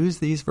you use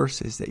these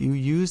verses, that you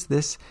use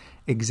this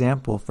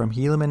example from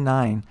Helaman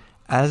 9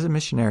 as a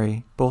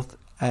missionary, both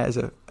as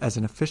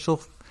an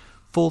official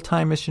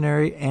full-time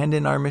missionary and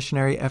in our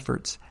missionary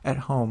efforts at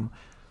home,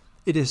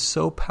 it is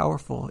so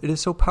powerful. It is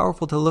so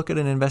powerful to look at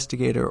an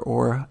investigator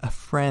or a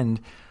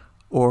friend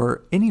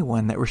or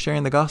anyone that we're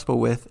sharing the gospel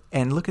with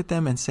and look at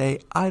them and say,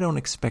 I don't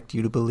expect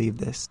you to believe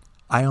this.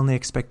 I only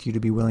expect you to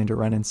be willing to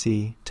run and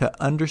see, to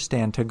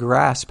understand, to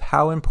grasp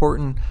how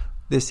important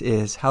this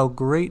is, how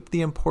great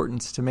the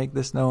importance to make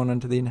this known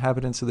unto the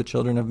inhabitants of the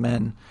children of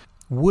men.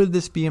 Would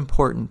this be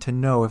important to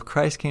know if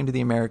Christ came to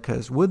the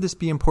Americas? Would this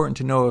be important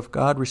to know if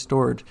God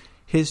restored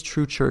his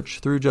true church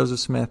through Joseph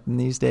Smith in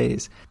these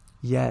days?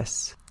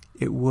 Yes,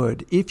 it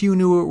would. If you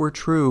knew it were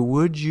true,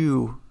 would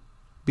you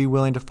be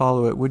willing to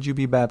follow it? Would you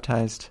be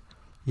baptized?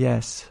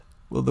 Yes.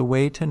 Well, the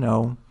way to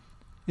know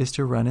is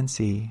to run and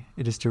see.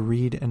 It is to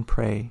read and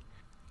pray.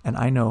 And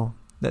I know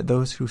that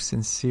those who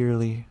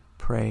sincerely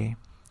pray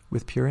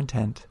with pure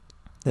intent,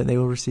 that they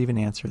will receive an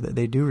answer, that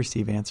they do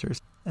receive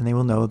answers, and they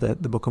will know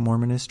that the Book of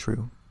Mormon is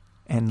true.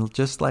 And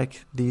just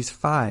like these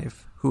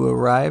 5 who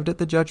arrived at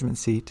the judgment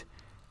seat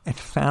and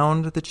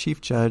found the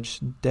chief judge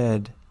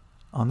dead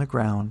on the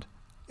ground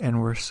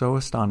and were so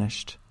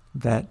astonished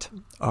that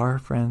our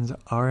friends,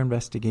 our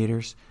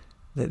investigators,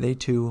 that they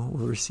too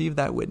will receive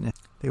that witness.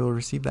 They will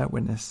receive that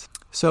witness.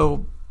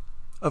 So,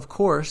 of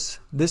course,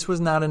 this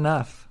was not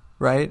enough,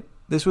 right?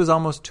 This was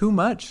almost too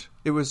much.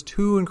 It was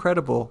too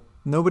incredible.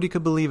 Nobody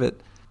could believe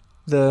it.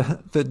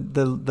 The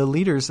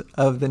leaders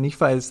of the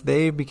Nephites,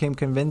 they became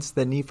convinced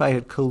that Nephi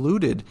had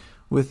colluded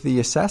with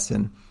the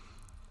assassin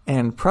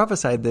and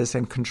prophesied this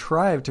and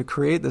contrived to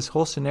create this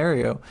whole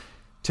scenario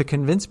to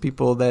convince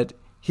people that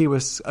he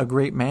was a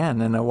great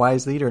man and a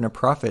wise leader and a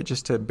prophet,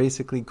 just to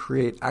basically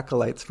create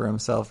acolytes for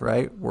himself,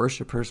 right?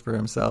 Worshippers for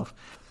himself.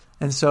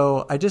 And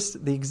so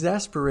the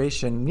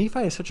exasperation, Nephi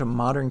is such a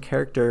modern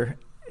character.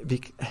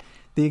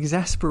 The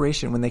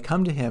exasperation when they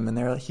come to him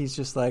and he's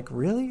just like,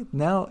 really?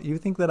 Now you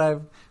think that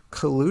I've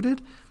colluded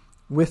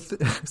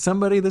with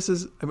somebody?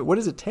 What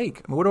does it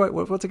take? I mean,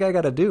 what's a guy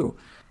got to do?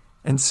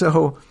 And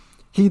so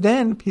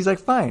he's like,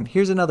 fine,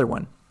 here's another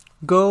one.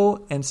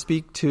 Go and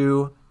speak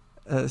to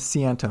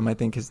Siantum, I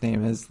think his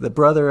name is, the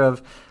brother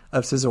of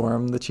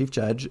Cezoram, the chief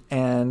judge,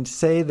 and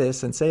say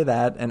this and say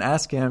that, and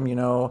ask him,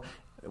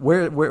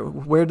 where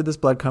did this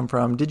blood come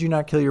from? Did you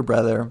not kill your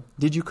brother?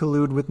 Did you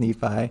collude with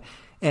Nephi?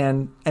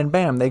 And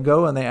bam, they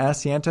go and they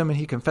ask Siantum, and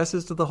he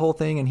confesses to the whole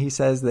thing, and he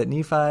says that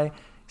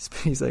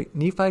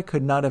Nephi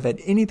could not have had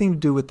anything to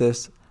do with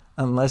this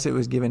unless it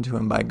was given to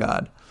him by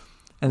God.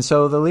 And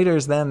so the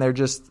leaders then,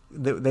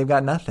 they've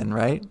got nothing,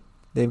 right?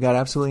 They've got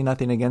absolutely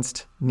nothing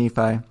against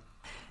Nephi.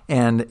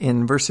 And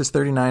in verses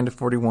 39 to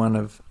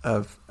 41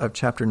 of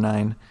chapter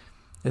 9,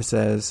 it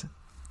says,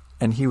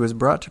 and he was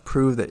brought to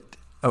prove that,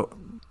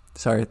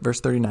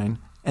 verse 39,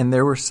 and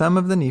there were some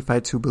of the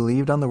Nephites who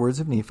believed on the words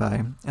of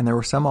Nephi, and there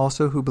were some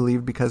also who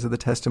believed because of the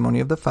testimony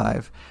of the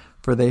 5,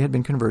 for they had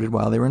been converted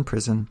while they were in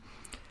prison.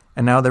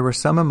 And now there were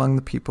some among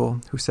the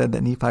people who said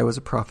that Nephi was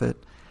a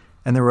prophet,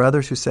 and there were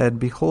others who said,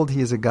 behold,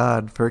 he is a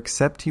god, for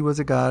except he was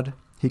a god,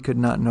 he could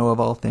not know of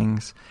all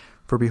things.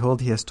 For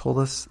behold, he has told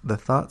us the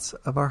thoughts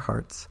of our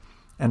hearts,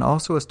 and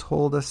also has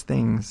told us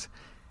things,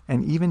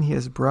 and even he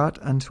has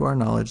brought unto our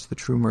knowledge the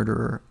true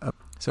murderer.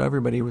 So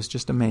everybody was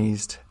just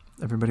amazed.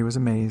 Everybody was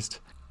amazed,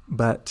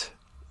 but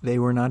they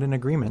were not in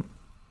agreement.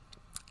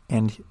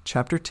 And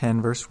chapter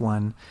 10, verse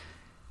 1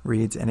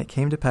 reads, and it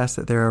came to pass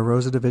that there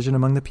arose a division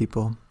among the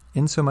people,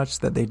 insomuch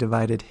that they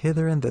divided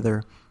hither and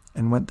thither,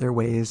 and went their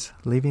ways,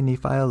 leaving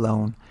Nephi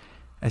alone,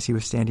 as he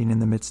was standing in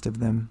the midst of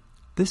them.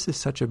 This is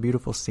such a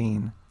beautiful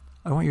scene.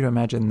 I want you to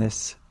imagine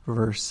this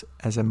verse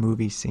as a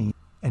movie scene,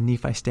 and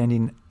Nephi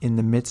standing in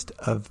the midst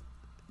of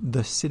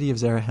the city of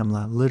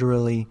Zarahemla,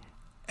 literally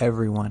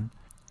everyone.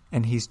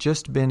 And he's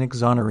just been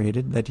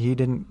exonerated that he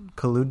didn't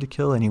collude to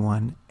kill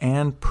anyone,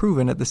 and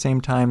proven at the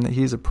same time that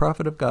he's a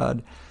prophet of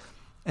God.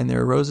 And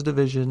there arose a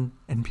division,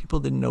 and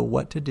people didn't know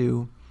what to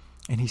do,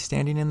 and he's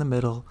standing in the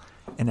middle,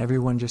 and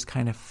everyone just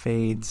kind of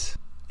fades,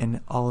 and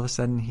all of a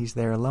sudden he's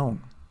there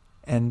alone.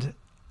 And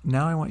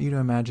now I want you to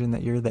imagine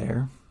that you're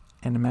there,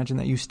 and imagine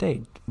that you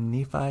stayed.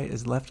 Nephi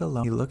is left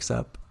alone. He looks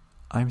up.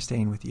 I'm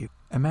staying with you.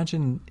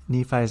 Imagine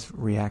Nephi's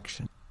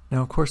reaction.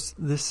 Now, of course,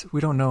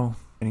 we don't know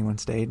if anyone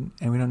stayed,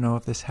 and we don't know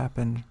if this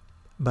happened,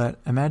 but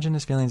imagine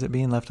his feelings at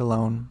being left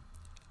alone,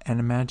 and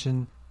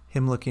imagine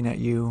him looking at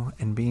you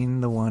and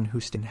being the one who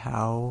stayed,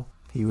 how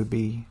he would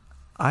be.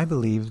 I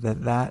believe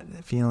that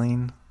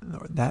feeling,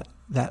 or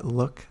that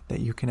look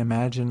that you can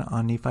imagine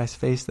on Nephi's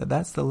face,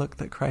 that's the look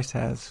that Christ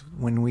has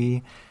when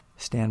we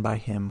stand by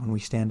him, when we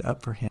stand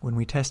up for him, when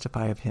we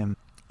testify of him,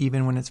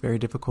 even when it's very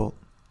difficult,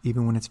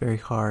 even when it's very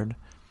hard.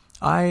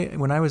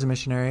 When I was a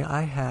missionary,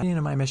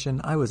 in my mission,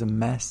 I was a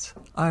mess.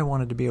 I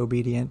wanted to be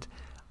obedient.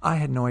 I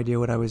had no idea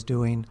what I was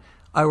doing.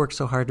 I worked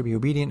so hard to be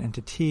obedient and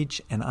to teach,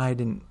 and I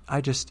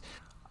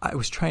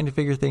was trying to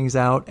figure things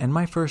out. And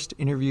my first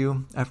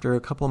interview after a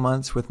couple of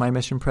months with my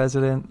mission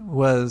president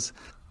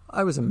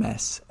I was a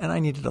mess, and I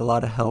needed a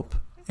lot of help.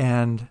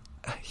 And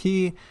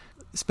he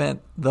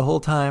spent the whole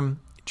time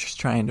just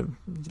trying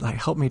to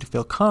help me to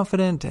feel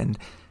confident and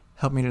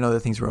help me to know that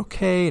things were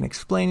okay and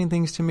explaining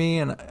things to me.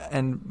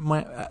 And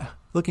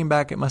looking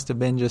back, it must have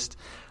been just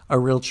a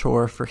real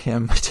chore for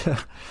him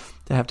to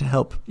have to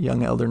help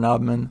young Elder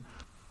Knobman.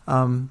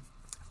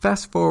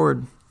 Fast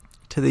forward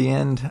to the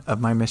end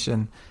of my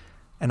mission,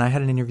 and I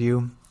had an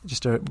interview.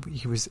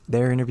 He was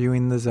there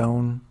interviewing the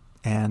zone,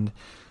 and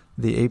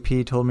the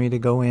AP told me to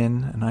go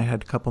in, and I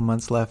had a couple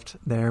months left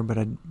there, but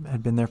I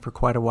had been there for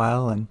quite a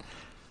while,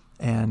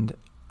 and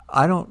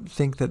I don't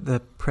think that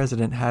the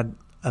president had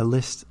a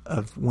list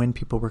of when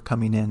people were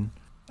coming in,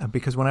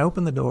 because when I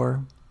opened the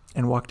door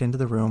and walked into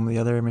the room. The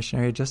other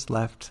missionary had just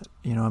left,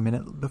 a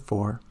minute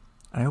before.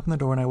 I opened the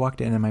door and I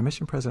walked in, and my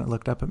mission president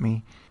looked up at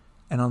me,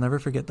 and I'll never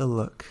forget the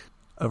look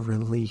of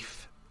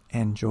relief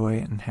and joy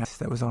and happiness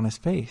that was on his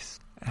face.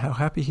 How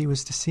happy he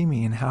was to see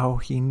me, and how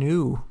he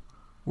knew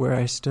where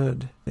I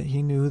stood, that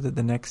he knew that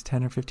the next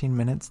 10 or 15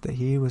 minutes that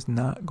he was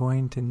not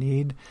going to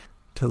need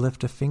to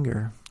lift a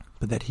finger,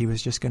 but that he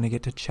was just going to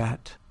get to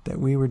chat, that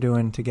we were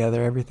doing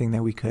together everything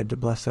that we could to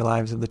bless the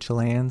lives of the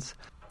Chileans,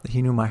 that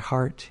he knew my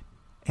heart.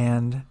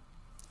 And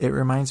it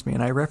reminds me,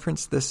 and I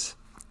referenced this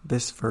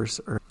verse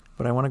earlier,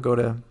 but I want to go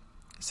to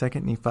 2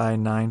 Nephi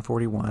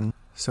 9:41.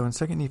 So in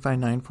 2 Nephi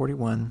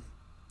 9:41,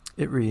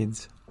 it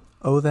reads,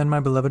 "O then, my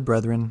beloved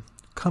brethren,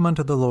 come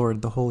unto the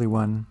Lord, the Holy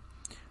One.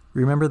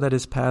 Remember that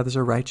his paths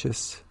are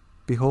righteous.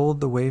 Behold,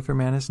 the way for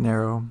man is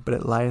narrow, but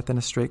it lieth in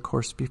a straight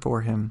course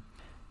before him.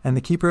 And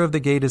the keeper of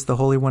the gate is the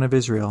Holy One of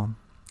Israel,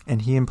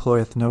 and he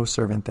employeth no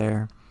servant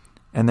there.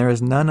 And there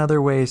is none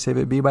other way save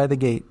it be by the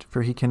gate,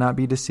 for he cannot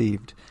be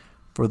deceived,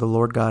 for the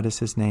Lord God is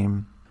his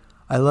name."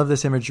 I love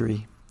this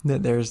imagery,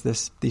 that there's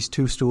these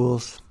two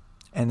stools,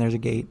 and there's a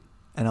gate,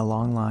 and a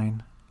long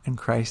line, and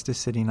Christ is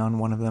sitting on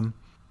one of them,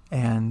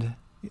 and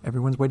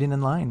everyone's waiting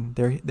in line.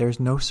 There's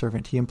no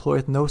servant. He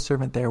employeth no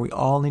servant there. We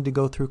all need to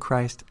go through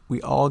Christ.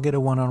 We all get a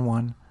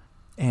one-on-one.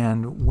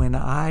 And when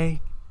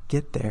I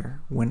get there,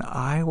 when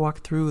I walk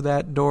through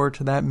that door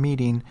to that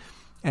meeting,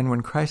 and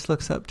when Christ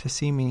looks up to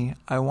see me,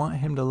 I want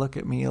him to look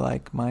at me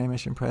like my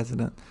mission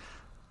president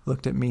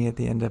looked at me at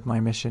the end of my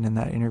mission in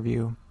that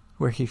interview,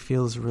 where he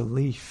feels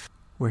relief,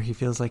 where he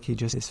feels like he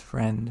just is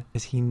friend.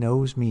 As he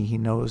knows me, he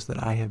knows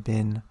that I have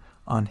been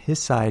on his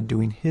side,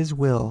 doing his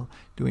will,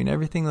 doing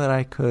everything that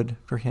I could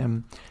for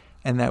him,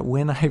 and that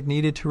when I've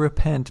needed to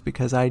repent,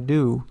 because I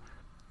do,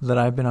 that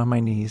I've been on my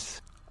knees.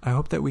 I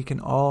hope that we can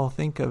all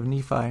think of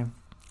Nephi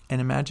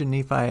and imagine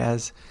Nephi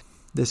as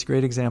this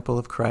great example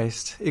of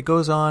Christ. It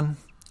goes on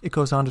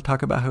to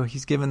talk about how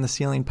he's given the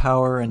sealing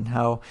power, and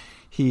how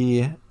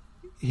he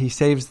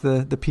saves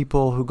the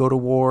people who go to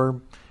war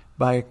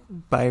by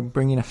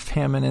bringing a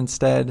famine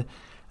instead.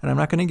 And I'm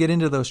not going to get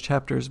into those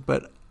chapters,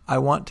 but I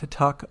want to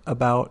talk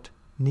about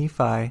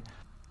Nephi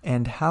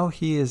and how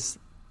he is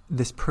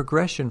this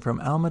progression from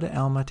Alma to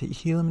Alma to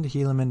Helaman to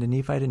Helaman to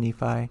Nephi to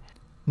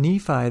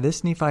Nephi.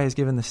 This Nephi is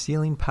given the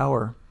sealing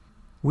power.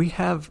 We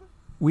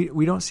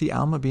don't see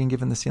Alma being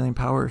given the sealing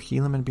power, or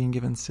Helaman being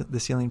given the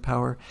sealing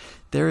power.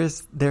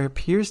 There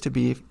appears to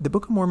be, the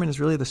Book of Mormon is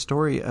really the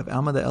story of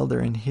Alma the Elder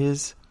and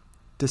his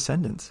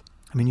descendants.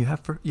 I mean, you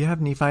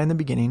have Nephi in the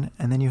beginning,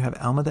 and then you have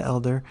Alma the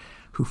Elder,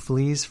 who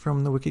flees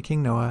from the wicked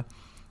King Noah,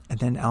 and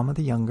then Alma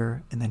the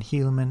Younger, and then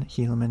Helaman,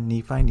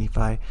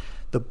 Nephi.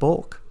 The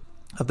bulk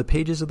of the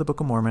pages of the Book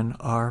of Mormon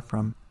are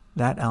from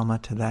that Alma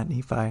to that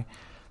Nephi,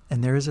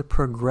 and there is a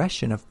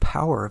progression of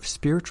power, of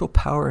spiritual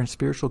power and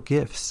spiritual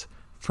gifts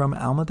from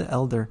Alma the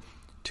Elder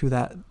to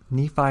that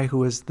Nephi who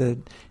was the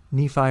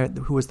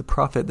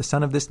prophet, the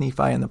son of this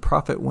Nephi and the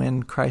prophet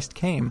when Christ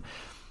came.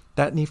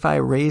 That Nephi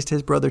raised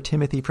his brother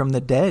Timothy from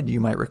the dead, you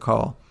might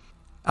recall.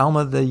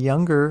 Alma the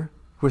Younger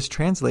was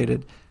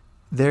translated.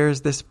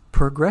 There's this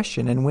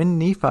progression. And when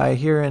Nephi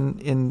here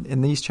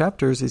in these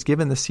chapters is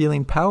given the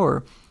sealing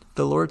power,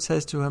 the Lord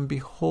says to him,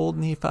 "Behold,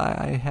 Nephi,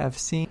 I have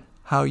seen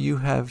how you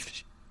have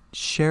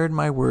shared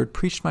my word,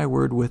 preached my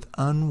word with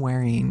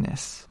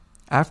unwariness."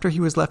 After he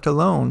was left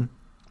alone,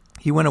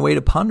 he went away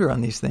to ponder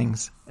on these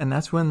things. And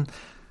that's when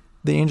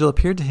the angel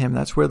appeared to him.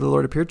 That's where the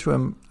Lord appeared to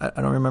him. I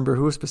don't remember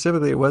who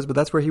specifically it was, but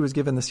that's where he was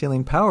given the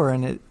sealing power.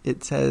 And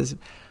it says,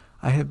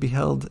 "I have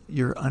beheld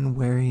your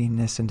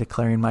unwariness in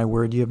declaring my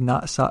word. You have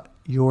not sought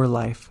your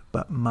life,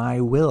 but my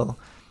will."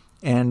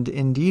 And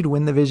indeed,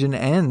 when the vision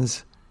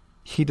ends,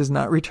 he does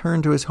not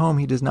return to his home.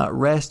 He does not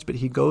rest, but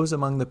he goes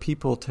among the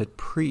people to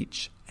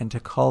preach and to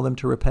call them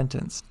to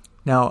repentance.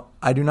 Now,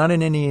 I do not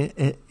in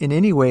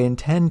any way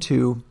intend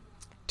to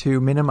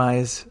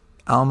minimize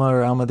Alma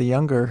or Alma the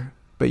Younger,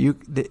 but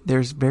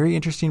there's very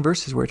interesting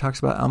verses where it talks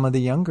about Alma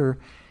the Younger,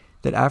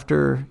 that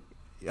after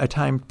a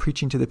time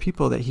preaching to the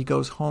people, that he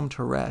goes home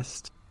to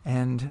rest.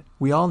 And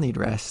we all need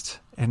rest,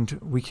 and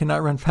we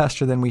cannot run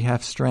faster than we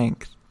have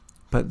strength.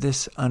 But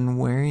this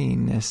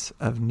unwariness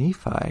of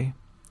Nephi,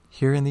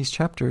 here in these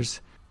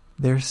chapters,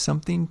 there's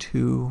something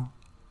to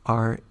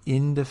our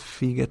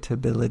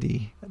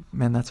indefatigability.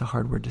 Man, that's a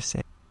hard word to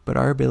say. But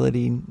our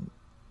ability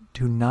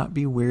to not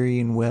be weary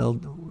in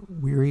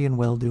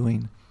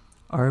well-doing.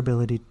 Our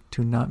ability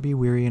to not be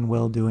weary in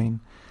well-doing.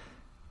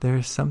 There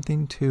is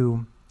something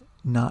to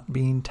not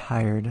being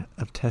tired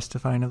of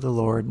testifying of the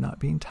Lord, not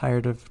being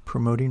tired of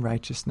promoting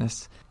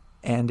righteousness,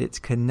 and its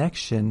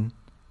connection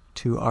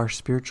to our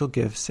spiritual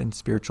gifts and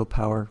spiritual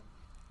power.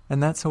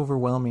 And that's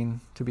overwhelming,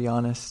 to be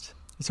honest.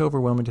 It's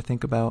overwhelming to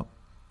think about.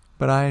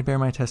 But I bear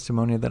my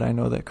testimony that I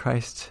know that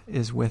Christ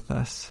is with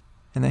us,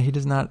 and that he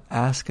does not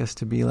ask us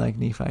to be like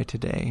Nephi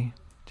today.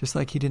 Just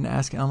like he didn't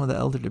ask Alma the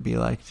Elder to be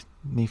like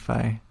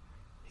Nephi.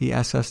 He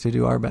asks us to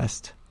do our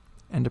best,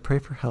 and to pray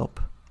for help,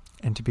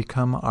 and to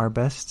become our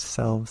best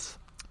selves.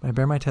 I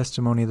bear my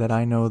testimony that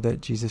I know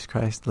that Jesus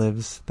Christ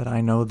lives, that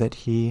I know that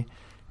he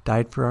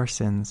died for our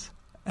sins.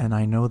 And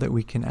I know that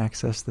we can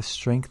access the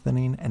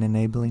strengthening and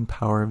enabling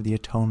power of the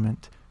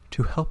atonement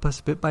to help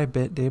us bit by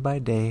bit, day by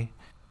day,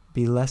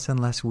 be less and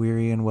less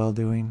weary in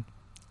well-doing,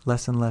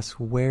 less and less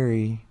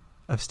wary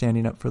of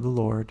standing up for the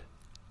Lord,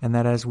 and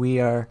that as we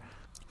are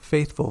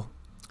faithful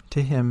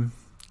to Him,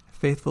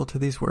 faithful to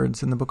these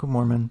words in the Book of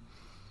Mormon,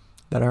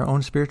 that our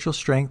own spiritual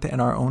strength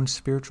and our own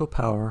spiritual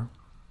power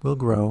will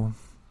grow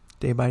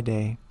day by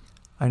day.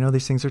 I know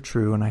these things are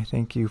true, and I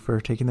thank you for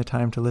taking the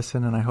time to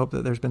listen, and I hope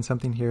that there's been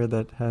something here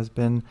that has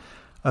been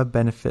of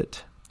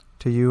benefit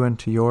to you and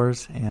to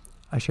yours, and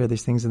I share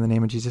these things in the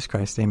name of Jesus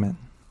Christ. Amen.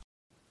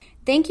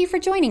 Thank you for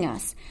joining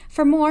us.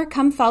 For more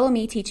Come Follow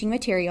Me teaching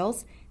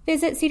materials,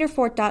 visit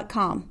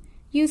cedarfort.com.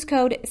 Use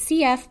code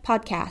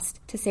CFPodcast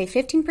to save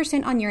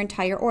 15% on your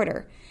entire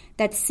order.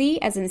 That's C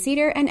as in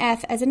Cedar and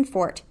F as in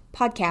Fort,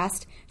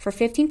 podcast, for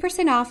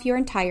 15% off your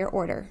entire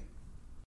order.